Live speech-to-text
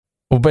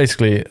Well,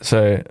 basically,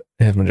 so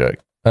here's my joke.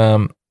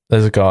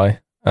 There's a guy.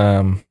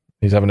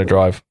 He's having a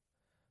drive,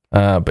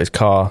 but his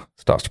car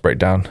starts to break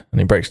down,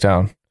 and he breaks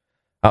down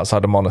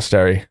outside a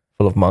monastery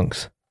full of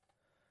monks.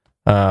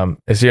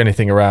 It's the only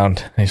thing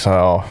around. And he's like,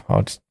 "Oh,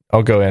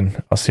 I'll go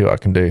in. I'll see what I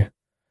can do.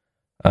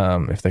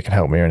 If they can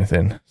help me or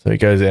anything." So he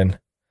goes in,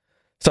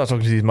 starts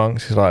talking to these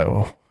monks. He's like,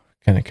 "Well,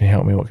 can you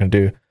help me? What can I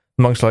do?"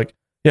 The monk's like,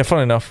 "Yeah,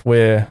 funny enough,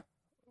 we're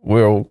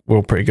all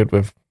pretty good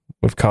with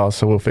cars,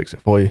 so we'll fix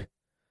it for you."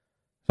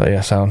 So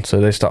yeah, sound.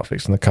 So they start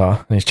fixing the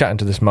car, and he's chatting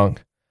to this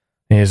monk.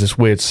 And he hears this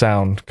weird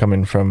sound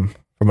coming from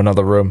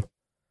another room,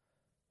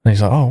 and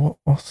he's like, "Oh,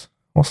 what's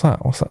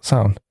that? What's that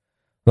sound?"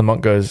 The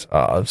monk goes,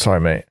 "I'm sorry,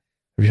 mate.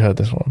 Have you heard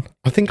this one?"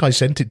 I think I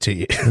sent it to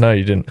you. No,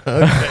 you didn't.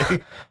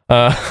 Okay.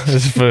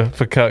 This is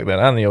for Kirk then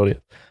and the audience.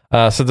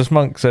 So this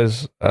monk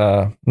says,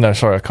 "No,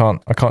 sorry, I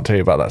can't tell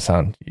you about that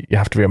sound. You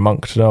have to be a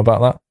monk to know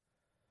about that."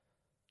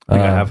 I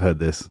think I have heard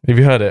this. Have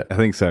you heard it? I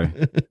think so.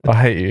 I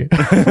hate you.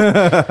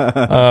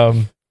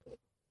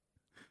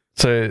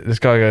 So this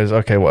guy goes,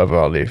 "Okay, whatever,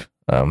 I'll leave.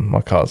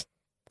 My car's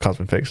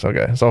been fixed. I'll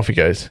go." So off he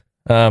goes.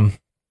 A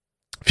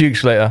few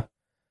weeks later,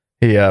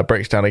 he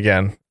breaks down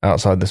again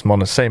outside this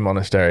same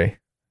monastery.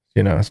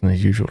 It's an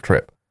unusual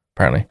trip,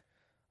 apparently.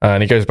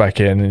 And he goes back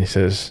in and he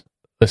says,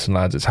 "Listen,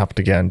 lads, it's happened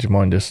again. Do you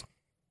mind just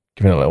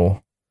giving it a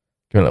little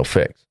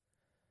fix?"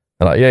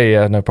 They're like,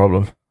 yeah, no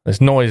problem. This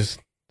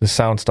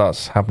sound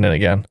starts happening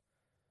again.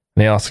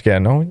 And he asks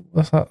again, "Oh,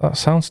 that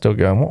sound's still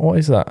going. What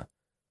is that?"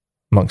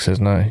 Monk says,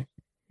 "No,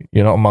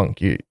 you're not a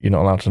monk. You're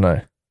not allowed to know."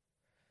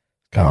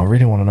 God, I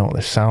really want to know what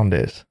this sound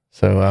is.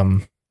 So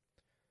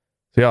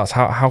he asks,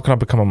 how can I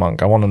become a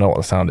monk? I want to know what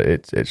the sound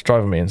is. It's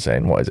driving me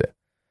insane. What is it?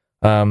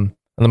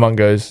 And the monk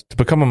goes, "To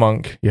become a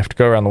monk, you have to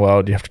go around the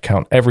world. You have to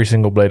count every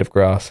single blade of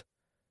grass,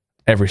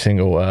 every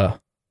single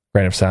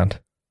grain of sand.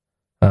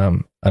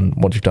 And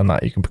once you've done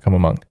that, you can become a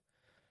monk."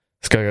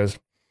 This guy goes,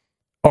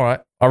 "All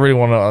right, I really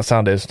want to know what that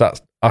sound is.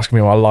 That's asking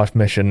me my life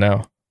mission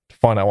now, to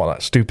find out what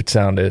that stupid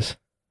sound is."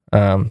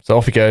 So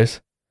off he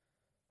goes.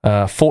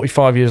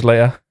 45 years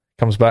later,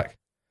 comes back.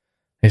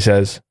 He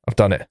says, "I've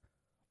done it.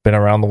 Been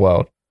around the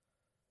world.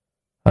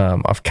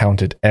 I've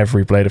counted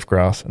every blade of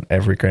grass and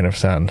every grain of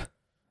sand."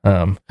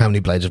 How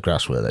many blades of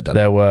grass were there done?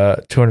 There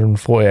were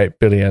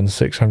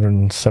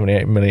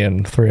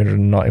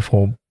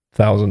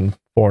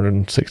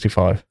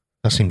 248,678,394,465.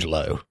 That seems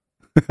low.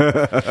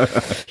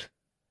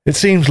 It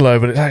seems low,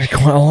 but it's actually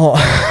quite a lot.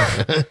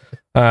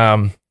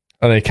 And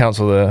then he counts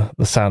all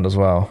the sand as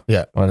well.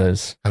 Yeah. Well,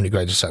 there's how many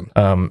grains of sand?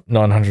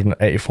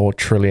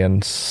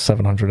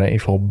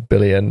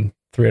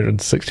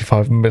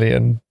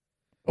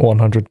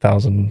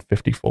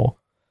 984,784,365,100,054.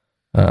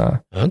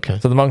 Okay.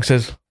 So the monk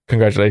says,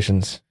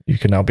 "Congratulations, you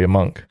can now be a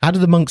monk." How do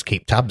the monks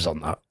keep tabs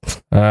on that?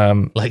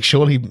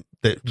 Surely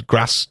the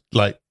grass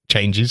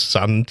changes,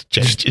 sand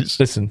changes.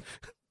 Listen,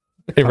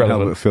 I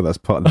irrelevant. feel that's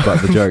part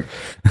of the joke.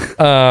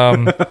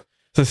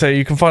 So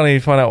you can finally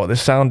find out what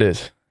this sound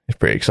is. He's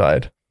pretty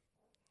excited.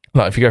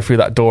 If you go through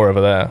that door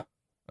over there,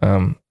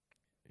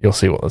 you'll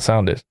see what the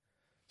sound is.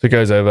 So he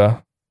goes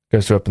to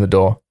open the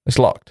door. It's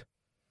locked.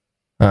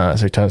 So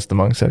he turns to the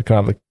monk and said, Can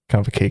I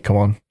have the key? Come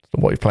on.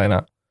 What are you playing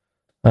at?"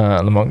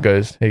 And the monk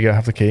goes, "Here you go,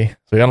 have the key."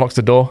 So he unlocks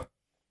the door.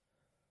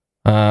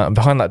 And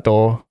behind that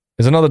door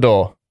is another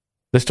door.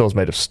 This door's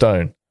made of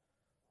stone.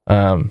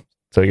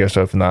 So he goes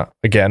to open that.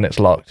 Again, it's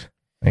locked.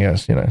 And he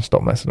goes,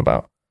 "Stop messing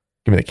about.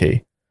 Give me the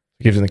key."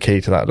 He gives him the key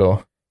to that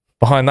door.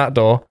 Behind that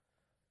door,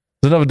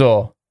 there's another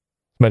door.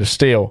 It's made of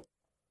steel.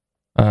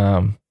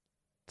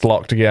 It's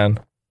locked again.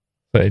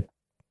 So he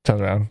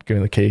turns around, gives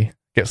him the key,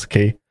 gets the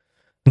key,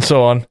 and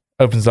so on.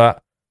 Opens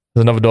that.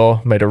 There's another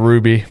door made of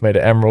ruby, made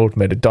of emerald,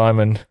 made of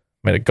diamond,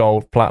 made of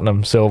gold,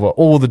 platinum, silver,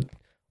 all the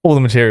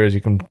materials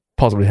you can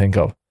possibly think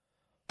of.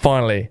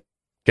 Finally,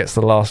 gets to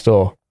the last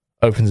door,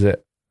 opens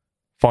it,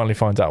 finally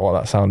finds out what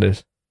that sound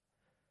is.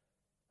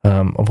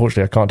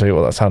 Unfortunately, I can't tell you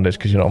what that sound is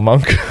because you're not a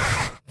monk.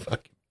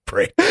 Fucking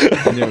prick.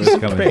 I knew it was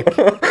coming.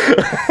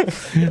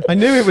 I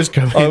knew it was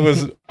coming. I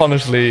was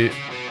honestly,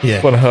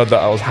 when I heard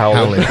that, I was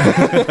howling.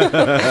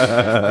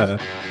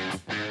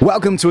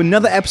 Welcome to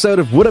another episode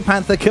of Would a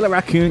Panther Kill a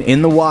Raccoon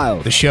in the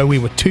Wild? The show we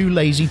were too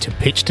lazy to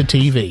pitch to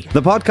TV.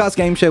 The podcast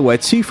game show where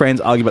two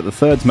friends argue about the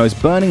third's most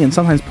burning and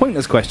sometimes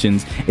pointless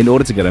questions in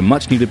order to get a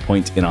much-needed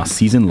point in our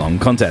season-long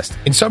contest.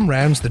 In some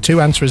rounds, the two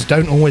answerers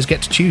don't always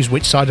get to choose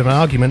which side of an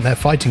argument they're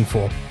fighting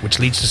for, which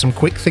leads to some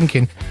quick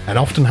thinking and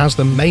often has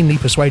them mainly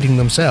persuading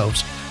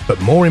themselves, but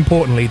more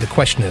importantly, the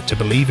questioner to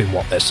believe in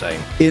what they're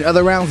saying. In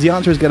other rounds, the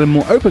answerers get a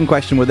more open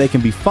question where they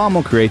can be far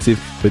more creative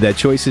with their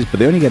choices, but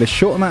they only get a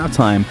short amount of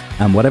time,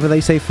 and whatever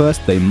they say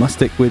first, they must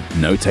stick with,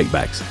 no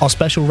takebacks. Our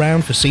special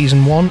round for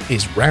Season 1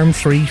 is Round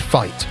 3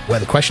 Fight, where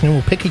the questioner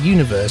will pick a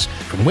universe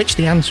from which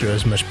the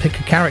answerers must pick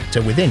a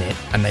character within it,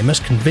 and they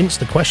must convince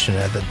the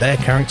questioner that their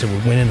character will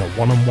win in a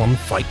one-on-one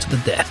fight to the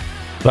death.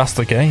 That's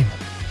the game.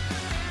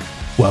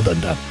 Well done,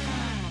 Dan.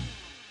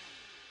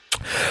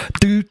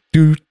 Do,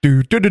 do,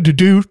 do, do, do, do,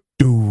 do,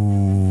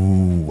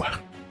 do.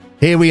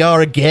 Here we are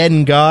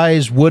again,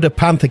 guys. Would a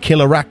panther kill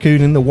a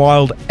raccoon in the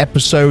wild?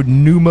 Episode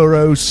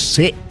numero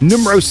 6.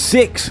 Numero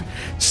 6.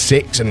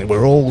 6, and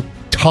we're all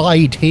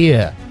tied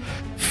here.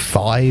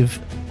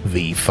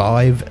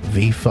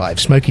 5v5v5.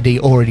 Smokey D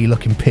already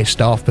looking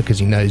pissed off because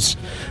he knows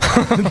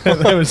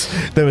there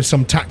was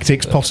some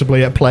tactics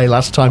possibly at play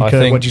last time.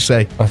 Kurt, what'd you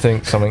say? I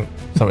think something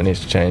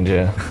needs to change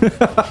here.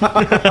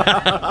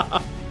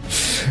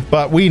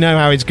 But we know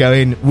how it's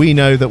going. We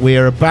know that we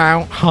are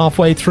about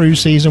halfway through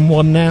season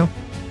 1 now.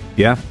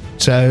 Yeah.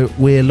 So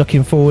we're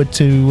looking forward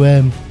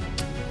to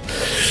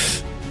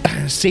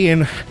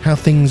seeing how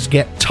things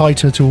get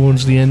tighter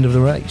towards the end of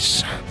the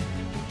race.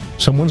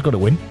 Someone's got to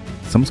win.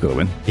 Someone's got to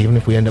win. Even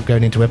if we end up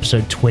going into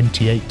episode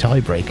 28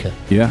 tiebreaker.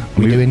 Yeah.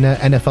 We're doing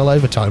NFL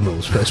overtime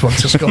rules. First one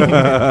to score.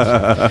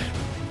 I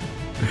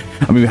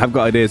mean, we have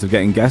got ideas of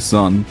getting guests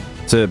on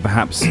to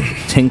perhaps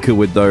tinker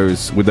with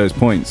those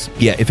points.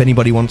 Yeah, if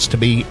anybody wants to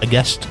be a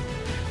guest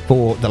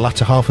for the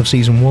latter half of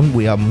season 1,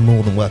 we are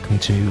more than welcome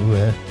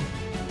to...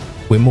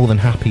 we're more than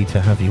happy to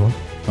have you on.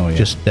 Oh, yeah.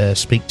 Just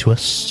speak to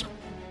us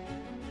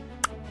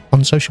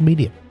on social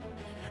media.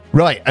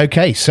 Right,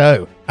 okay,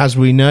 so as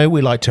we know,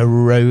 we like to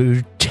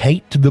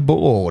rotate the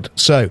board.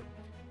 So,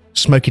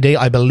 Smokey D,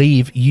 I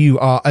believe you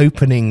are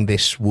opening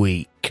this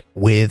week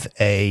with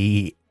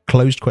a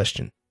closed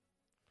question.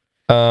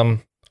 I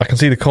can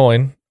see the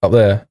coin up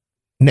there.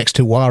 Next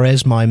to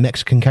Juarez, my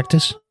Mexican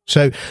cactus.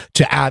 So,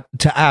 to add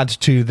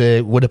to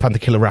the Would a Panther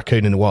Kill a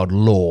Raccoon in the Wild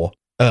lore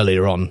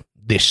earlier on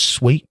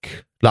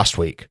last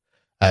week,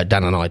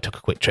 Dan and I took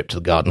a quick trip to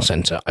the garden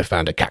centre. I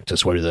found a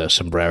cactus with a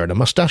sombrero and a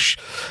moustache.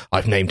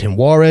 I've named him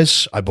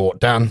Juarez. I bought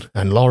Dan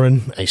and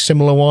Lauren a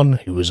similar one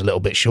who was a little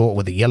bit short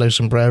with a yellow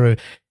sombrero.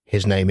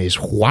 His name is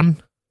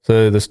Juan.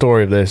 So the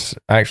story of this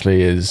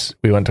actually is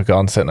we went to a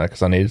garden centre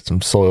because I needed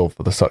some soil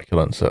for the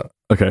succulents at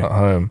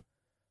home.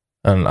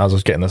 And as I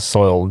was getting the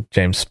soil,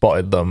 James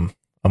spotted them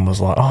and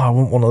was like, I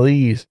want one of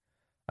these.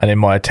 And in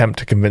my attempt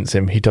to convince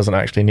him he doesn't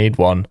actually need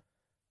one,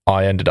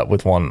 I ended up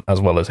with one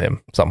as well as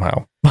him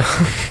somehow.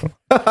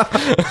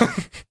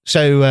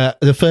 So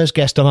the first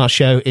guest on our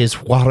show is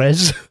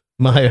Juarez,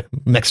 my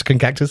Mexican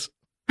cactus.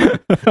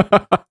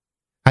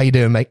 How you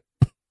doing, mate?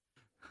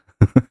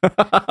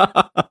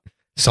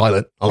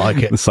 Silent. I like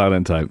it. The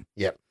silent type.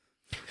 Yep.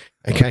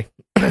 Okay.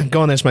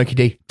 Go on then, Smokey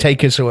D.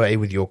 Take us away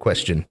with your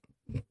question.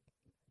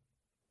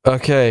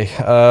 Okay.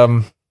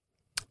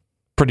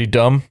 Pretty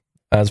dumb,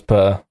 as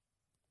per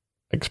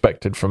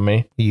expected from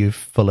me. You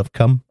full of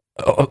cum?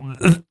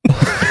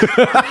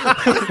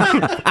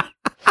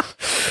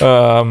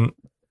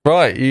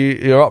 Right,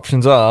 your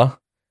options are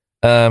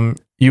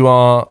you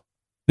are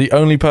the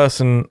only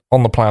person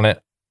on the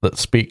planet that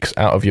speaks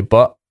out of your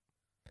butt,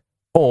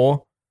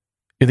 or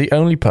you're the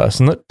only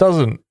person that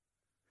doesn't.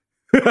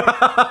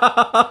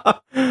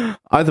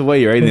 Either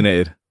way, you're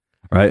alienated,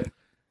 right?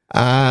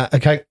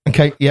 Okay,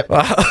 yep.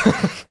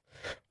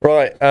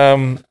 Right,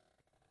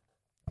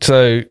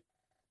 so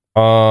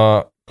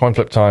coin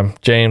flip time.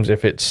 James,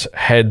 if it's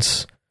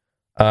heads,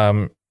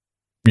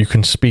 you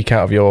can speak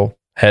out of your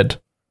head.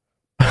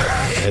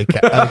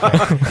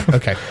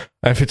 Okay.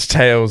 If it's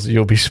tails,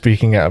 you'll be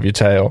speaking out of your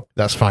tail.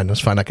 That's fine. I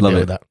can Love deal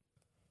it. with that.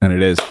 And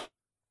it is.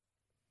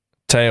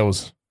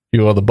 Tails,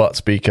 you are the butt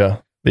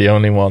speaker, the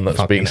only one that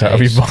Fucking speaks out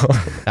of your ace. butt.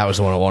 That was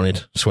the one I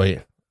wanted.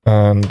 Sweet.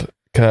 And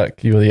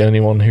Kirk, you are the only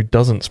one who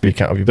doesn't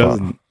speak out of your butt.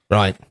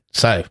 Right.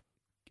 So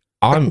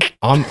I'm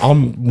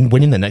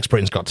winning the next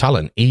Britain's Got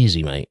Talent.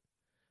 Easy, mate.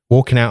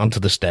 Walking out onto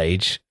the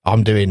stage,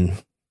 I'm doing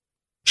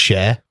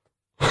Cher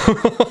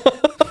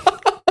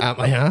out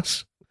my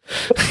ass.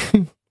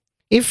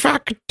 If I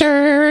could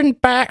turn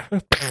back,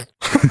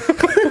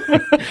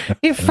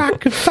 if I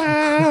could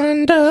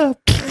find a...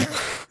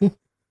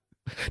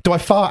 Do I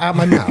fart out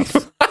my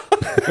mouth?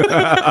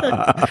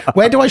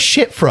 Where do I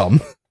shit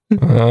from?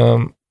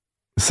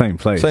 Same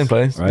place. Same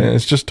place. Right? Yeah,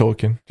 it's just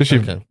talking. Just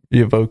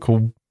your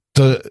vocal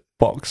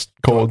box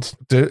chords.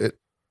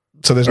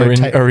 So there's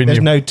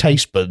no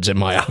taste buds in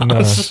my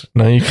ass.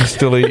 No, you can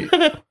still eat.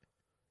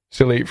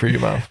 Still eat through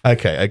your mouth.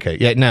 Okay.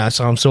 Yeah, no,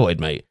 so I'm sorted,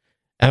 mate.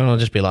 And I'll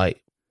just be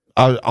like,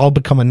 I'll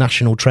become a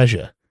national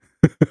treasure.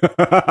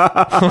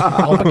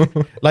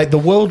 Like,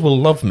 the world will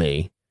love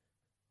me.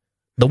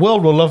 The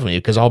world will love me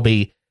because I'll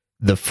be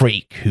the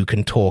freak who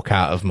can talk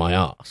out of my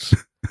ass.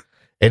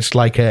 It's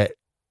like a...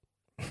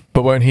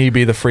 But won't he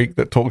be the freak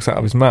that talks out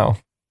of his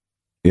mouth?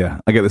 Yeah,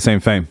 I get the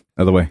same fame.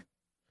 Other way.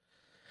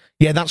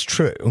 Yeah, that's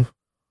true.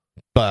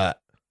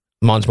 But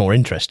mine's more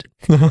interesting.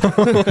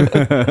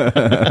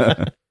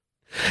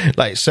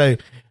 Like, so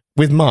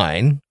with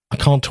mine, I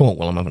can't talk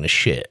while I'm having a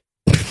shit.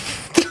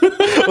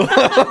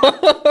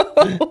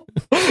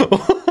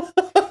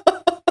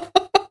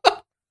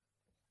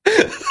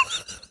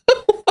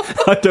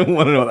 I don't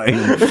want to know what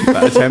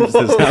that attempts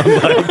to sound like.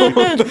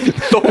 The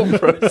thought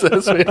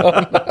process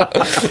behind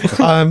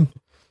that.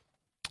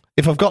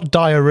 If I've got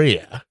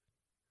diarrhea,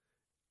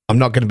 I'm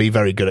not going to be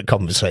very good at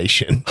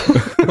conversation.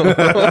 I've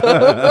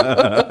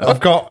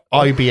got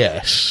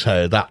IBS,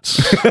 so that's...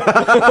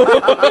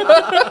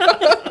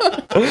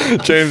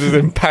 James is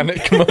in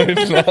panic mode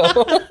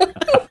now.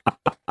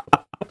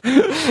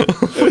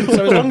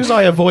 So as long as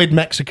I avoid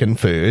Mexican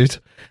food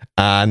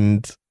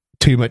and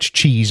too much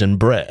cheese and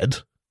bread,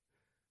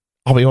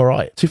 I'll be all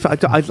right.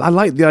 I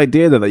like the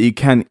idea that you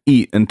can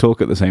eat and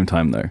talk at the same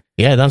time, though.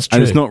 Yeah, that's true.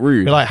 And it's not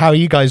rude. You're like, how are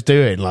you guys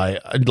doing? Like,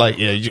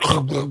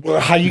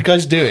 how you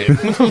guys doing?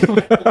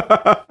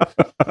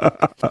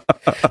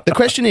 The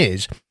question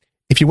is,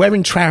 if you're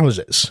wearing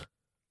trousers,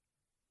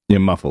 You're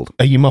muffled.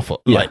 are you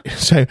muffled? Yeah. Like,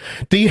 so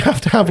do you have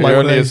to have like You're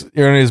one of those?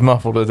 you're only as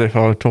muffled as if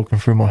I were talking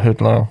through my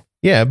hood now.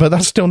 Yeah, but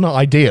that's still not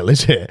ideal,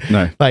 is it?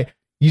 No. Like,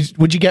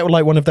 would you get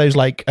like one of those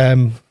like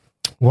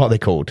what are they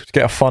called? Just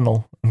get a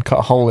funnel and cut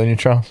a hole in your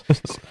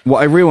trousers. What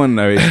I really want to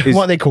know is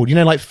What are they called? You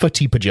know, like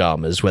footy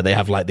pajamas where they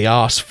have like the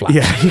arse flap.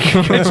 Yeah.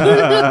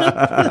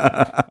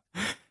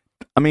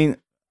 I mean,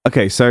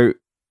 okay, so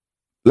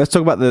let's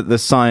talk about the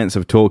science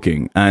of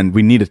talking, and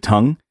we need a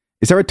tongue.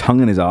 Is there a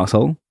tongue in his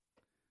arsehole?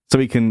 So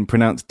he can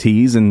pronounce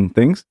T's and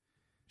things?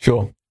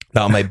 Sure.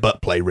 That'll make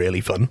butt play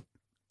really fun.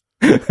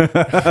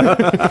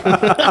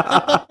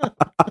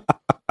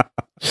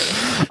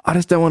 I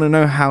just don't want to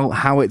know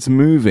how it's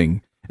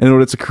moving in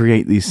order to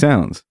create these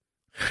sounds.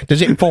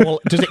 Does it fall?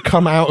 Does it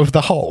come out of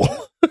the hole?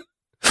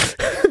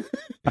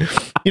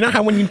 You know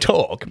how when you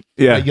talk,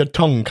 Yeah. your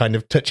tongue kind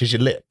of touches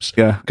your lips?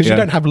 Yeah. Because you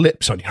don't have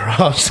lips on your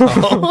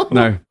arsehole.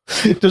 No.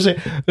 Does it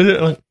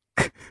like...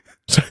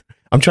 So,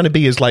 I'm trying to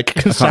be as like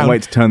I can't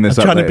wait to turn this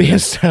I'm up. trying to be later.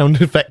 as sound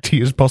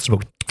effecty as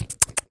possible.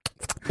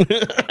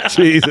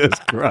 Jesus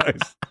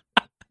Christ.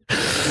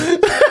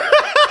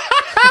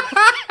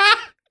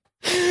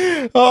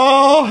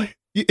 Oh,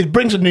 it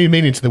brings a new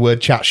meaning to the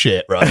word chat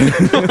shit, right?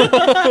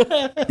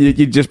 You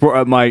just brought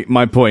up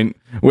my point,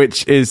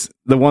 which is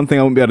the one thing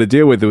I won't be able to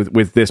deal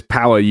with this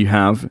power you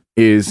have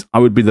is I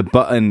would be the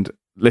butt end,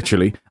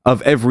 literally,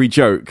 of every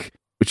joke,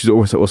 which is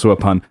also a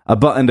pun, a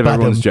butt end of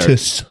everyone's joke,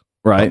 Badum-tus.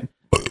 right?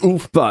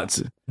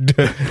 But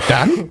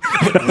Dan?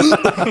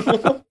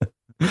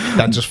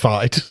 Dan just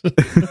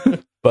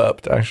farted.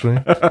 Burped,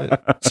 actually.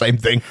 Same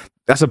thing.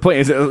 that's the point.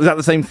 Is that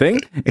the same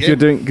thing? If you're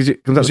doing, because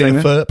it comes out Was the it same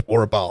a thing? burp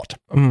or a bart?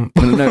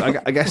 No,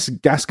 I guess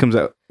gas comes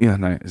out. Yeah,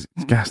 no, it's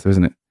gas, though,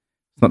 isn't it?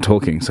 It's not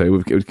talking, so it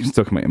would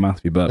still come out your mouth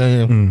if you burp.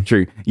 Yeah.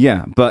 True.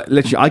 Yeah, but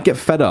literally, I get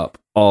fed up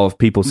of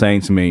people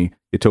saying to me,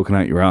 "You're talking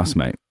out your ass,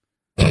 mate,"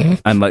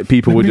 and like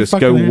people would just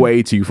go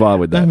way too far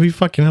with that. That'd be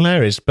fucking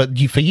hilarious. But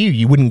for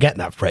you wouldn't get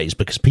that phrase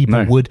because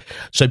people No. would.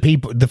 So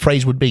the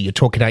phrase would be, "You're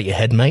talking out your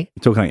head, mate."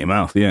 You're talking out your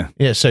mouth, yeah.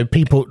 Yeah. So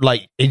people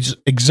like it's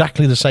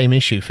exactly the same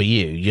issue for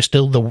you. You're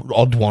still the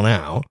odd one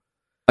out.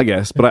 I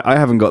guess, but I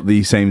haven't got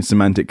the same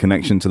semantic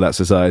connection to that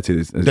society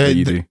as that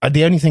you do.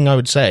 The only thing that I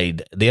would say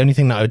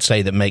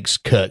that makes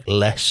Kirk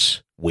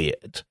less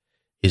weird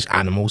is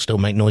animals still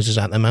make noises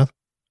out their mouth.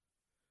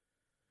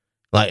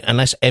 Like,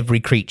 unless every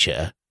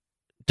creature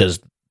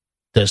does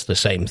the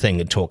same thing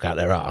and talk out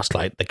their ass.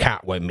 Like, the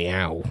cat won't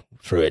meow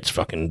through its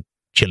fucking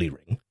chili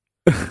ring.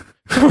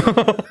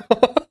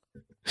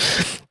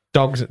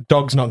 Dog's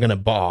not going to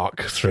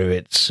bark through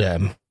its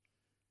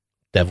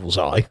devil's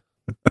eye.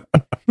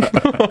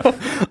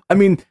 I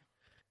mean,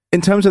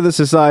 in terms of the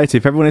society,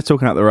 if everyone is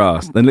talking out their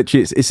ass, then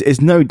literally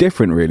it's no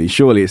different, really.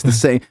 Surely it's the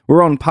same.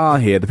 We're on par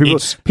here. People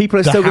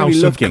are still going to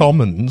be looking.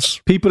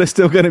 Commons. People are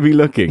still going to be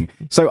looking.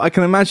 So I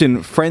can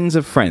imagine friends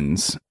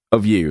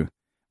of you,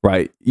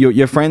 right?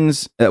 Your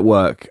friends at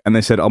work, and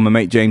they said, "Oh, my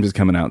mate James is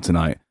coming out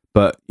tonight."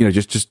 But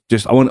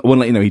just I want to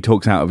let you know he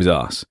talks out of his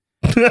ass.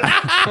 And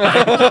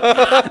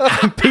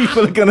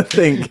people are going to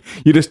think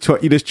you just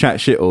chat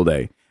shit all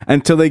day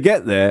until they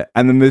get there,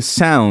 and then the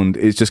sound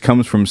just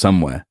comes from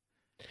somewhere.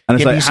 And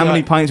it's like, how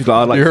many pints you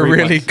got? Like, you're a 3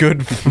 really pints.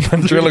 good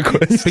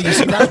ventriloquist. But you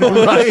see,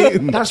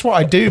 that's what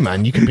I do,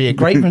 man. You can be a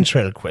great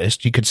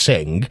ventriloquist. You could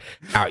sing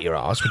out your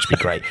ass, which would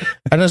be great.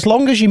 And as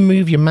long as you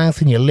move your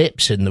mouth and your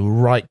lips in the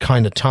right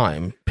kind of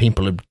time,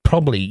 people would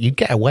you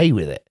get away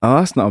with it. Oh,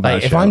 that's not a bad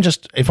Like, if shout.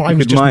 I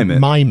was just mime it.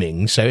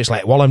 miming, so it's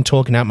like while I'm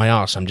talking out my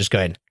ass, I'm just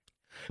going.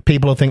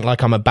 People will think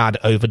like I'm a bad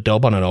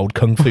overdub on an old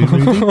kung fu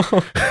movie.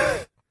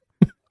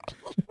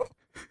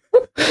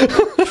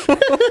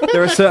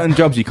 There are certain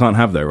jobs you can't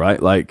have though,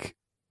 right? Like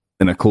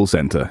in a call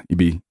center, it'd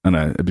be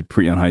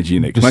pretty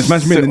unhygienic. Just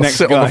Imagine being the next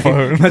sit on the guy.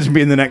 phone. Imagine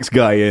being the next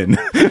guy in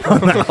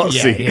on that hot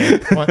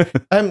seat.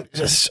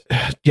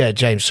 Yeah,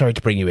 James, sorry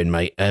to bring you in,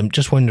 mate.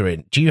 Just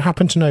wondering, do you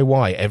happen to know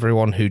why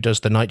everyone who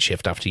does the night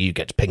shift after you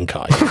gets pink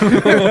eye?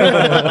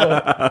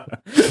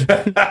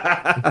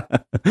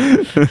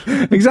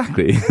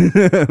 Exactly.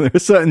 There are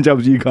certain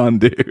jobs you can't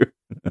do.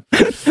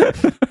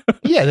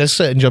 Yeah, there's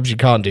certain jobs you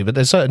can't do, but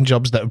there's certain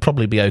jobs that would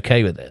probably be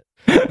okay with it.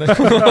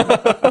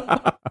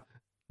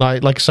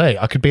 Like I say,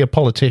 I could be a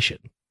politician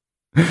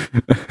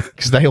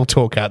because they all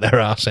talk out their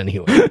ass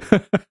anyway.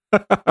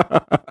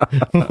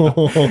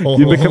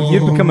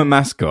 You've become a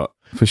mascot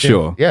for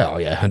sure. Yeah,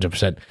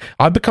 100%.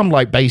 I'd become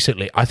like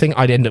basically. I think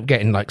I'd end up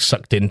getting like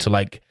sucked into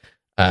like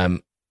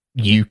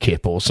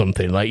UKIP or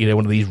something, like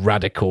one of these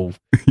radical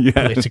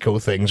political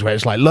things where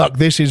it's like, look,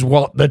 this is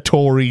what the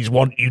Tories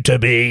want you to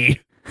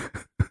be.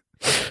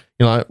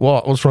 You're like,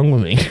 what's wrong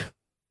with me?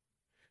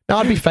 No,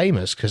 I'd be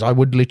famous because I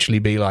would literally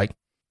be like,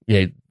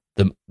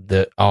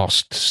 the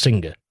arsed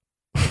singer.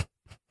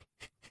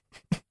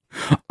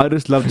 I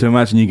just love to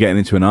imagine you getting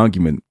into an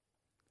argument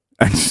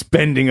and just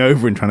bending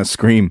over and trying to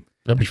scream.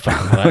 That'd be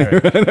fucking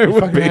hilarious. It'd be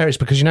fucking hilarious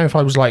because if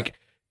I was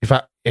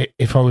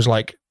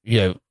like,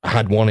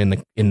 had one in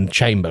the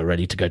chamber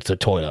ready to go to the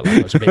toilet, like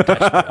I was a bit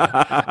desperate,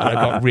 and I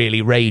got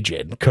really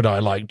raging, could I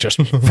like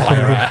just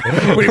fire out?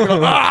 We'd be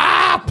like,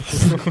 ah!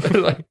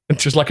 Like,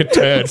 just like a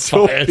turd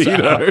fires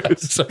out.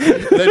 So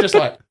they're just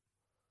like.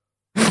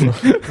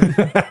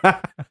 I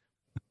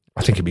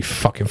think it'd be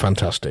fucking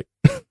fantastic.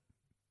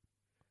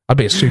 I'd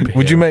be a superhero.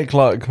 Would you make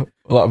like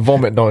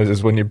vomit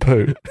noises when you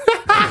poo?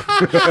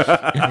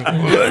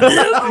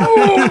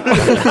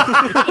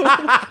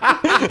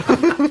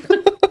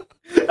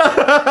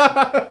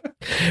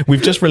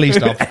 We've just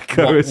released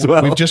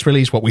we've just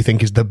released what we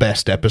think is the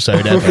best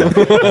episode ever,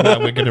 and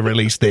then we're going to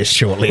release this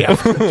shortly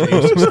after.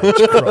 Jesus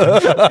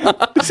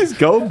Christ. This is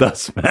gold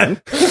dust,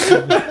 man.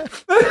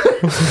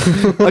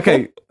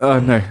 Okay. Oh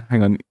no,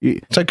 hang on.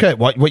 So Kurt,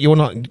 what you're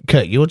not,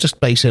 Kurt, you're just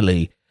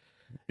basically.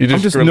 I'm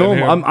just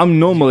normal. I'm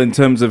normal in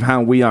terms of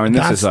how we are in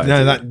this society.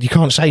 No, you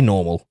can't say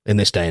normal in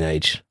this day and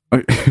age.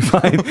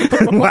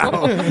 Fine.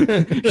 Wow.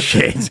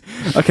 Shit.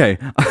 Okay.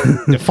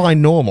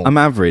 Define normal. I'm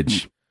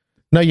average.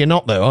 No, you're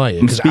not though, are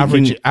you? Because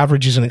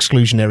average is an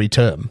exclusionary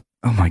term.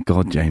 Oh my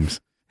God, James.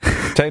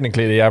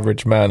 Technically, the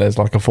average man is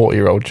like a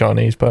 40-year-old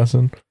Chinese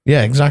person.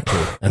 Yeah, exactly.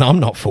 And I'm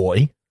not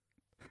 40.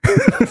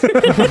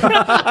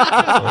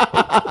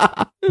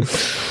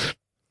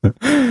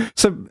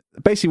 So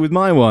basically, with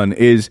my one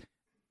is.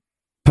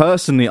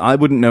 Personally, I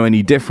wouldn't know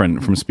any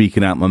different from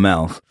speaking out my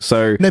mouth.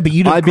 So no, but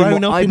you'd have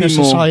grown up in a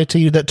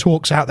society that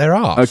talks out their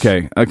arse.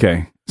 Okay.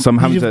 So I'm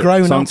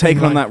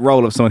taking on that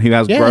role of someone who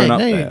has grown up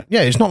there.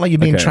 Yeah, it's not like you're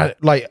being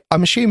like.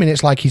 I'm assuming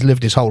it's like he's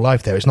lived his whole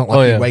life there. It's not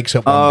like he wakes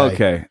up one day.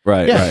 Okay,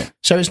 right.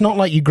 So it's not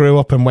like you grew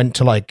up and went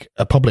to like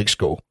a public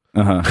school.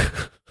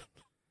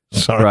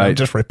 Sorry, I'm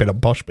just ripping up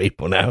posh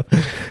people now.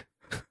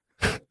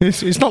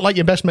 It's not like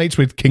you're best mates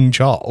with King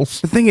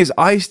Charles. The thing is,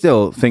 I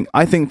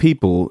think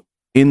people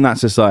in that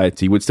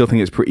society would still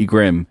think it's pretty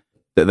grim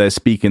that they're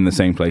speaking the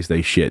same place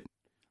they shit.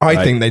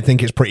 I think they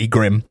think it's pretty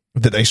grim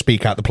that they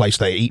speak out the place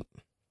they eat.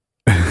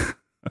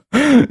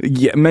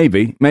 Yeah,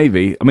 maybe. I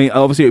mean,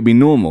 obviously it would be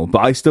normal, but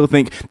I still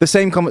think the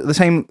same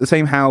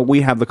how we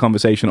have the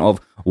conversation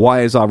of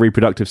why is our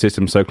reproductive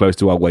system so close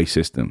to our waste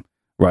system,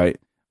 right?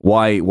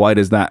 Why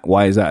is that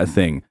a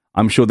thing?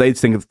 I'm sure they'd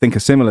think a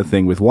similar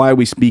thing with why are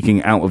we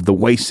speaking out of the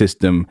waste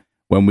system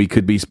when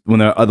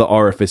there are other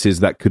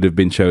orifices that could have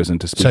been chosen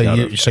to speak out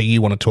of. So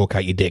you want to talk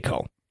out your dick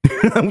hole?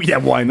 Yeah,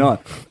 why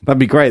not? That'd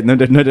be great. No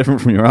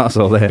different from your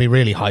arsehole there. It'd be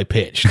really high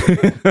pitched.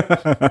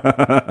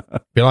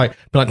 be like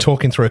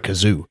talking through a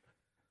kazoo.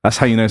 That's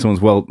how you know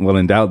someone's well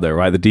endowed, though,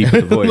 right? The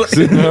deeper the voice.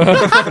 That's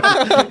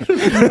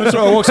what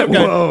I walks up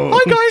going,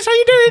 "Hi guys, how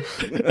you doing?"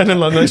 And then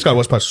like, the next guy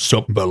walks past,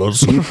 "Sup,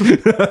 fellas."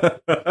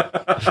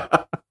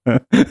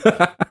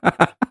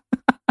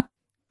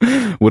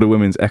 What a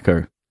women's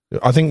echo.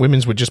 I think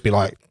women's would just be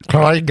like,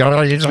 "Hi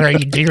guys, how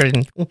you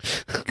doing?"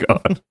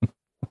 God.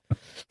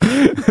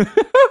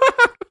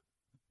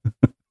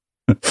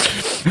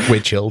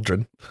 We're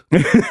children.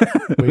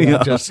 We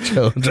are just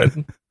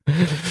children.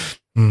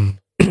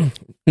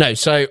 No,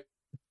 so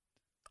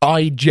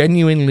I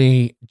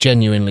genuinely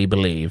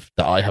believe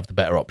that I have the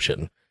better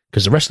option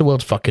because the rest of the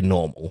world's fucking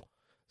normal.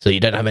 So you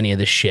don't have any of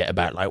this shit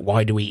about like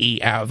why do we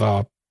eat out of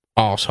our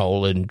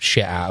arsehole and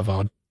shit out of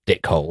our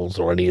dick holes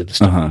or any of the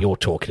stuff that you're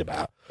talking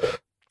about.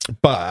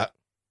 But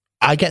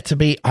I get to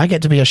be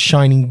a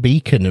shining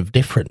beacon of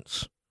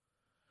difference.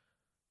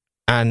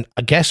 And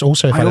I guess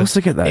also if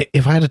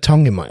I had a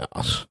tongue in my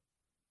ass,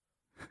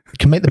 it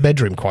can make the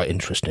bedroom quite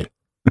interesting.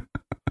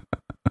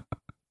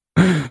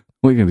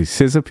 What, are you going to be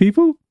scissor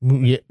people?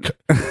 Yeah,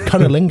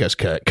 cunnilingus,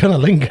 Kurt.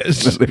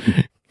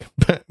 Cunnilingus.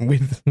 But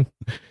with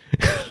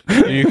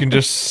you can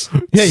just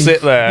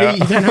sit there. Yeah,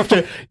 you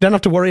don't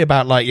have to worry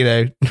about like,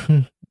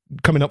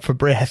 coming up for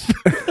breath.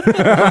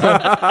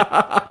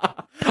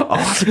 Oh,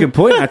 that's a good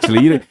point.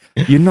 Actually,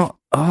 you're not.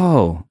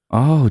 Oh,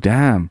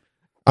 damn.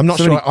 I'm not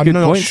sure. I'm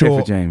not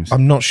sure. For James.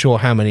 I'm not sure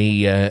how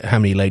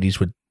many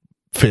ladies would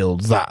feel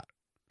that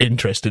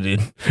interested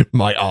in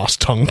my arse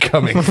tongue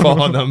coming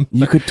for them.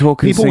 You could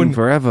talk and sing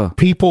forever.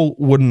 People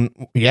wouldn't.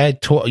 Yeah,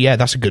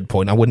 that's a good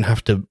point. I wouldn't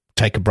have to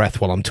take a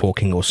breath while I'm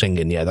talking or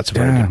singing. Yeah, that's a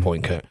very good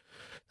point, Kurt.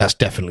 That's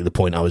definitely the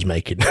point I was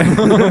making. You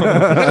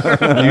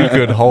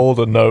could hold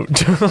a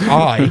note.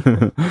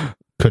 I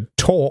could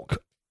talk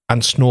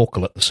and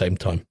snorkel at the same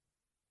time.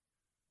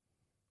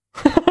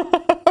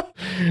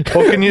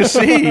 What can you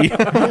see?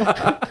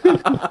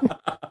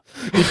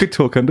 You could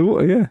talk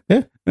underwater,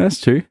 yeah.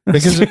 That's true.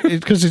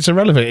 Because it's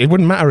irrelevant. It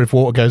wouldn't matter if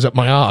water goes up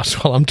my arse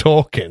while I'm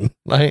talking.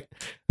 Like,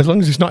 as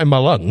long as it's not in my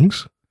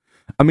lungs.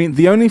 I mean,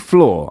 the only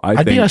flaw, I'd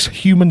think... be a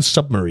human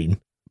submarine.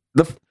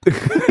 The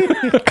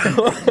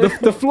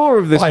flaw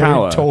of this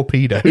power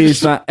torpedoes is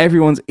that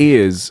everyone's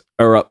ears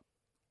are up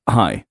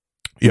high,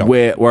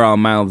 where our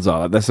mouths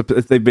are.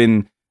 They've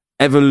been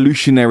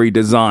evolutionary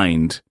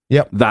designed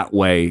that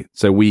way,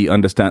 so we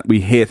understand. We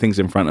hear things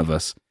in front of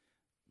us.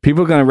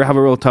 People are going to have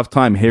a real tough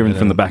time hearing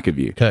from the back of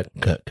you. Kurt.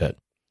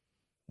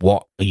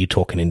 what are you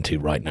talking into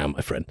right now,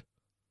 my friend?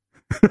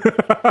 You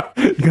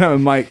can have a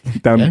mic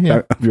down up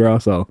your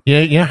arsehole.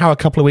 You know how a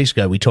couple of weeks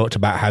ago we talked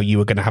about how you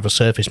were going to have a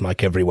Surface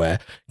mic everywhere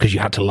because you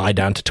had to lie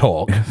down to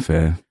talk? Yeah,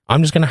 fair.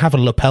 I'm just going to have a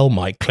lapel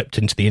mic clipped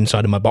into the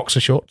inside of my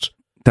boxer shorts.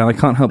 Dan, I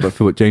can't help but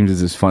feel what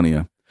James's is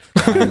funnier.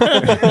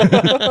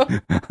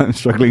 I'm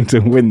struggling to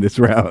win this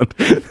round.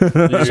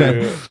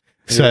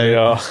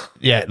 So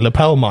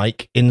lapel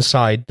mic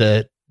inside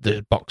the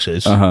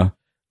boxers.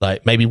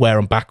 Like maybe wear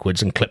them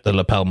backwards and clip the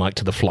lapel mic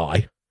to the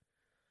fly.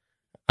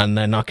 And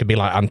then I could be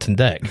like Ant and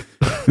Dec.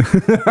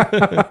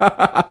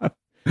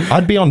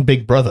 I'd be on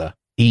Big Brother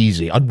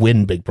easy. I'd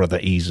win Big Brother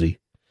easy.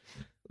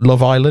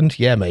 Love Island,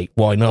 yeah, mate.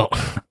 Why not?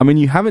 I mean,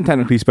 you haven't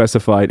technically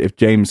specified if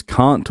James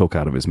can't talk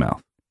out of his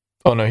mouth.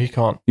 Oh no, he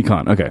can't. You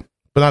can't. Okay,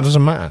 but that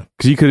doesn't matter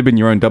because you could have been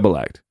your own double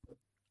act.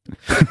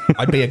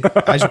 I'd be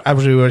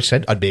as we already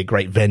said, I'd be a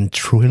great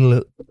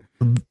ventriloquist.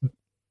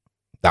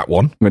 That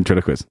one,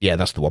 ventriloquist. Yeah,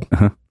 that's the one.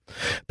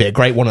 Be a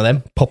great one of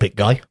them. Puppet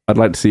guy. I'd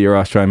like to see your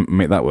ass try and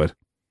make that word.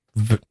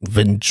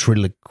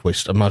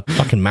 Ventriloquist. My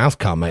fucking mouth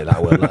can't make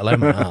that word, let alone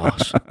my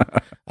ass.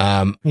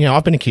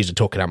 I've been accused of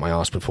talking out my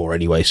ass before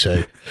anyway,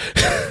 so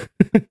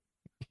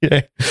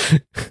yeah.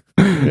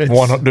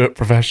 Why not do it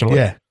professionally?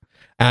 Yeah.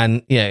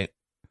 And I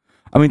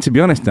mean, to be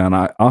honest, Dan,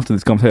 after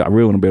this conversation, I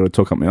really want to be able to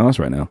talk up my ass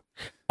right now.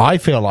 I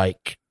feel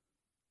like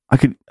I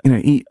could,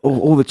 eat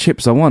all the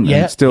chips I want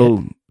and still.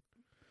 Yeah.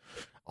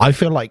 I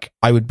feel like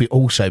I would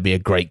also be a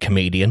great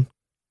comedian.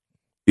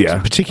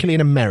 Yeah. Particularly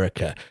in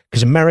America,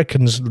 because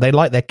Americans, they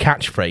like their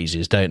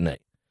catchphrases, don't they?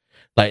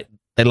 Like,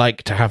 they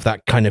like to have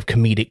that kind of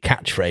comedic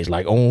catchphrase,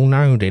 like, oh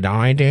no, did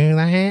I do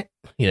that?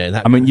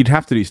 That. I mean, you'd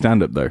have to do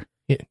stand-up, though.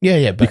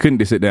 Yeah, but you couldn't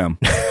just sit down.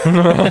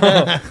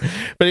 But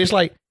it's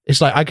like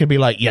I could be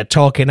like, you're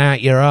talking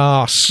out your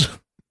ass.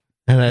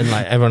 And then,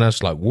 like, everyone else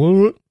is like,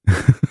 what?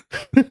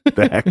 The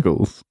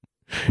heckles.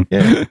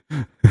 Yeah.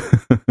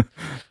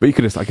 But you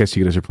could just, I guess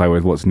you could just reply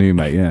with, what's new,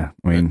 mate? Yeah.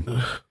 I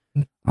mean...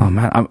 Oh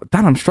man,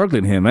 I'm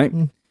struggling here, mate.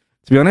 To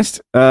be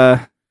honest,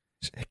 can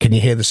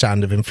you hear the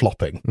sound of him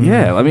flopping?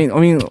 Yeah, I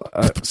mean,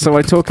 so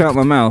I talk out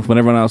my mouth when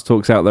everyone else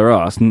talks out their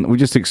ass, and we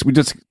just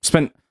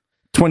spent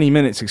 20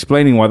 minutes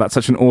explaining why that's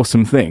such an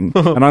awesome thing,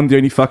 and I'm the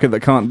only fucker that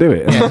can't do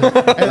it.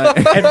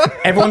 Yeah.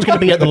 Everyone's going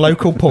to be at the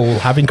local pool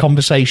having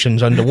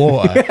conversations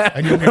underwater,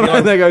 and you're going to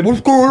be like, going, "What's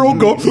going on,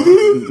 God?"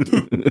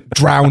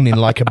 Drowning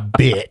like a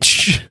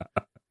bitch.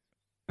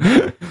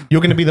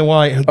 You're going to be the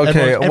one.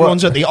 Okay,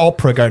 everyone's at the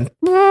opera going,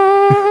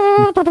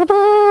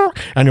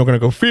 and you're going to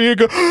go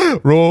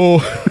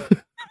Figaro.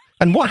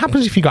 And what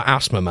happens if you got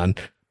asthma, man?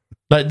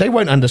 Like, they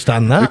won't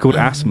understand that. They're called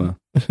asthma.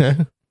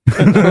 Do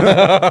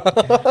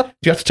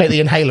you have to take the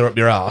inhaler up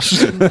your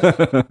ass?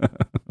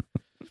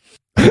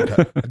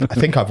 I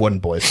think I've won,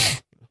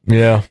 boys.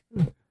 Yeah.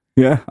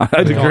 Yeah,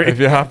 I'd agree. If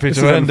you're happy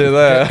to end it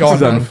there. Go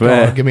on, unfair.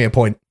 Go on, give me a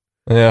point.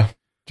 Yeah,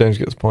 James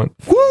gets a point.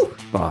 Woo!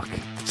 Fuck.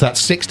 So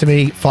that's 6 to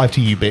me, 5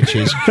 to you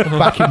bitches.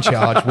 Back in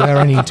charge, where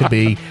I need to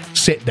be.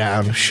 Sit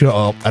down, shut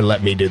up, and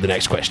let me do the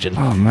next question.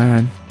 Oh,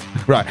 man.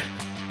 Right.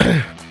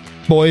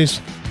 Boys,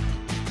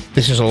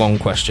 this is a long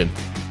question.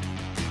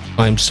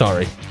 I'm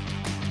sorry.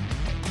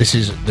 This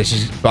is,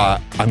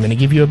 but I'm going to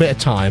give you a bit of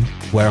time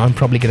where I'm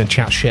probably going to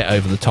chat shit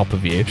over the top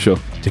of you. Sure.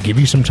 To give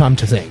you some time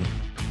to think.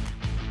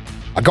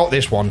 I got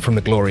this one from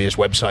the glorious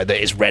website that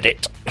is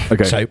Reddit.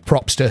 Okay. So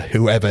props to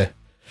whoever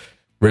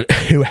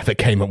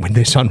came up with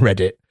this on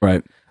Reddit.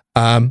 Right.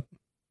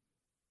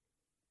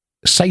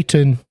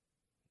 Satan,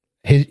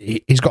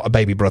 he's got a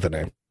baby brother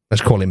now.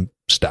 Let's call him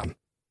Stan.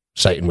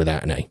 Satan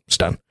without an A.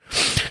 Stan.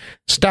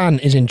 Stan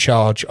is in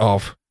charge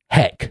of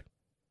Heck,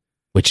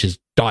 which is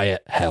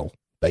diet hell,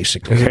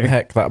 basically. Isn't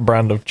Heck that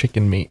brand of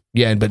chicken meat?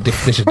 Yeah, but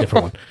this is a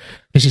different one.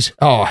 This is,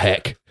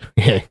 Heck.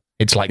 Yeah.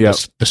 It's like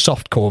the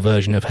soft-core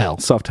version of hell.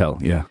 Soft hell,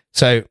 yeah.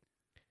 So,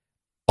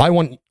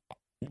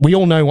 we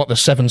all know what the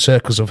 7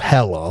 circles of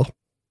hell are.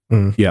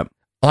 Yep.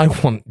 I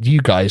want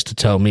you guys to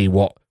tell me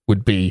what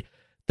would be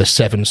the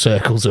 7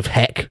 circles of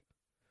Heck. Can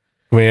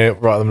we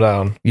write them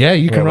down? Yeah,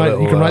 you can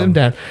write them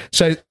down.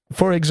 So,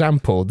 for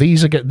example,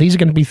 these are going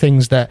to be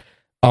things that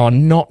are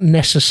not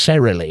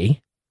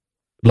necessarily,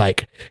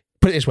 like,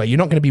 put it this way, you're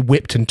not going to be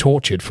whipped and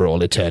tortured for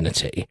all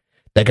eternity.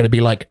 They're going to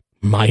be like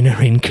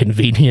minor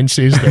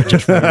inconveniences that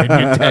just ruin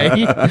your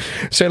day.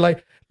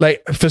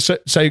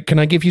 So can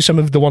I give you some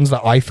of the ones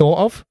that I thought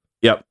of?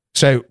 Yep.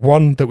 So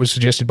one that was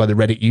suggested by the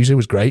Reddit user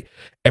was great.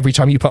 Every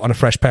time you put on a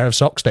fresh pair of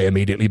socks, they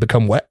immediately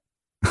become wet.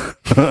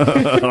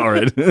 All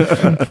right.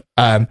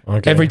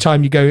 Okay. Every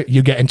time you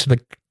get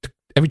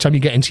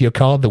into your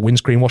car, the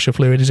windscreen washer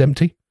fluid is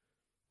empty.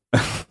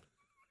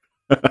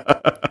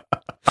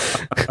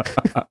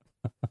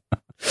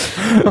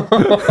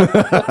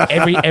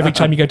 every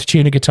time you go to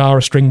tune a guitar,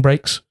 a string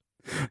breaks.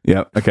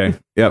 Yeah. Okay.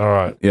 Yeah. All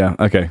right. Yeah.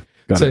 Okay.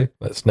 Got it.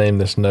 Let's name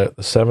this note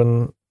the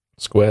 7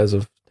 squares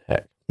of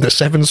Heck. The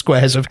 7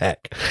 squares of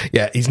Heck.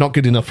 Yeah, he's not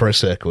good enough for a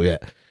circle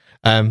yet.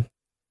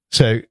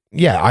 So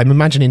yeah, I'm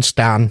imagining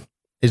Stan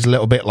is a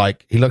little bit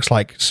like, he looks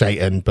like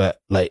Satan, but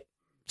like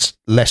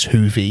less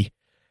hoovy.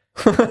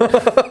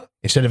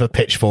 Instead of a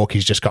pitchfork,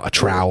 he's just got a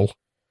trowel.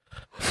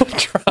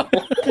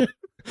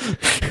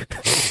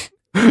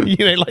 You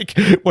know, like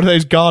one of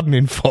those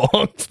gardening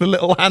forks, the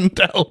little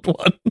handheld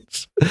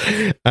ones.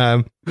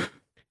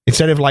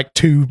 Instead of like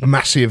two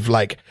massive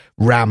like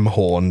ram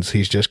horns,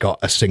 he's just got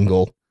a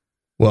single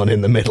one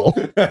in the middle.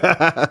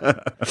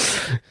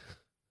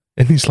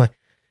 And he's like,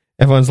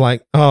 everyone's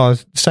like, "Oh,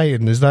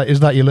 Satan, is that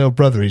your little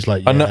brother?" He's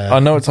like, yeah. I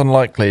know it's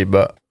unlikely,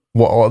 but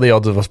what are the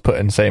odds of us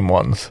putting same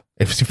ones?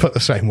 If you put the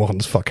same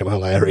ones, fucking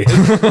hilarious.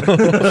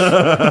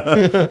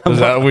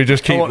 We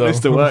just keep I want them. this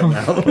to work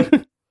now.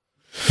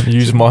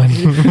 Use mine.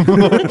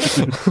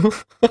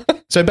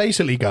 So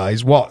basically,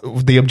 guys, what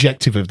the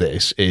objective of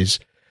this is,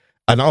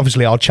 and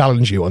obviously I'll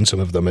challenge you on some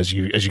of them as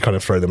you kind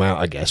of throw them out,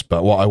 I guess.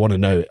 But what I want to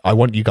know, I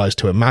want you guys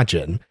to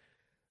imagine.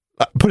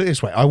 Put it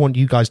this way: I want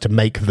you guys to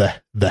make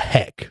the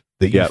heck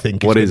that you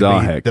think is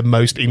our heck? the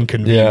most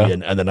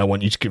inconvenient, and then I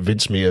want you to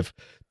convince me of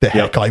the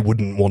heck I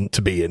wouldn't want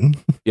to be in.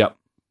 Yep.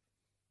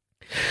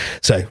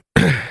 So,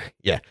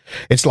 yeah,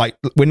 it's like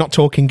we're not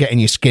talking getting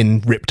your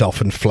skin ripped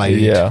off and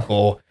flayed,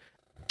 or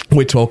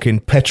we're talking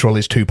petrol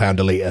is £2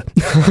 a litre,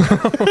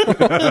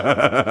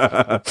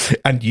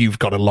 and you've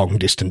got a long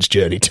distance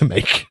journey to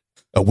make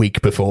a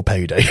week before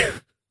payday.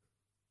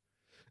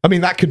 I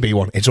mean, that could be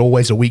one. It's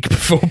always a week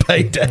before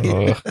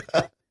payday.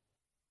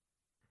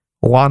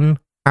 1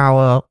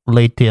 hour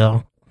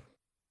later.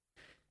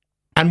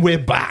 And we're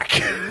back.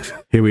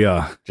 Here we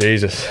are.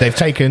 Jesus. They've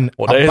taken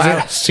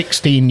about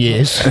 16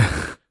 years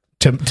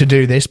to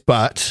do this,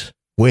 but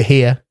we're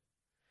here.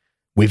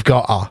 We've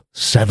got our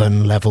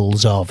 7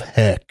 levels of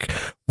heck.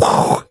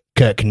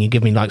 Kurt, can you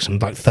give me like some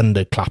like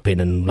thunder clapping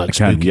and like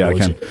spooky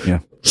noises? I can. Yeah.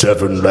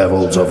 7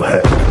 levels of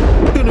heck.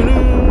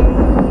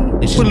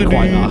 This isn't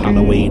quite our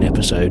Halloween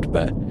episode,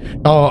 but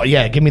oh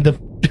yeah, give me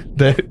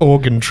the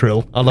organ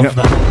trill. I love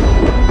that.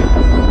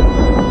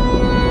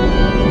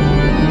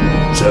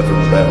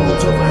 7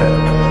 levels of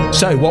heck.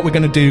 So what we're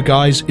going to do,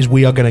 guys, is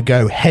we are going to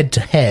go head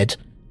to head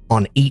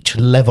on each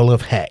level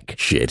of heck.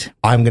 Shit.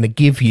 I'm going to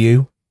give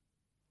you.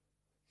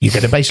 You're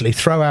going to basically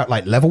throw out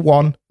like level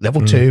 1,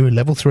 level 2,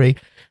 level 3.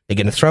 You're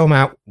going to throw them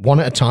out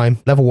one at a time.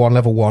 Level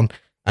 1,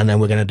 and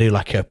then we're going to do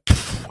like a.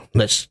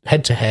 Let's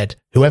head to head.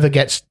 Whoever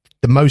gets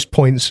the most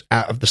points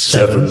out of the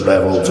 7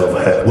 levels of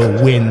heck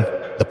will win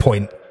the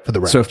point for the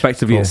round. So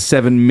effectively, it's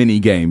 7 mini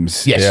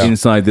games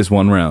inside this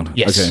one round.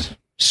 Yes. Okay.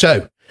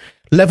 So,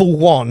 level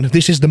 1,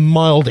 this is the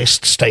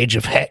mildest stage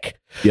of heck.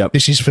 Yep.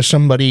 This is for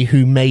somebody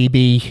who may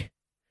be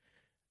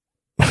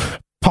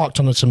parked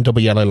on some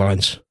double yellow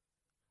lines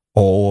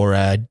or,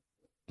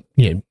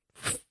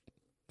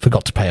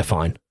 forgot to pay a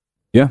fine.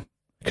 Yeah.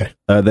 Okay.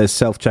 There's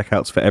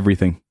self-checkouts for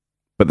everything.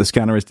 But the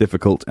scanner is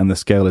difficult and the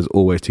scale is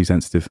always too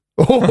sensitive.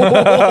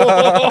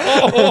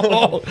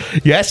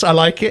 Yes, I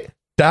like it.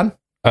 Dan?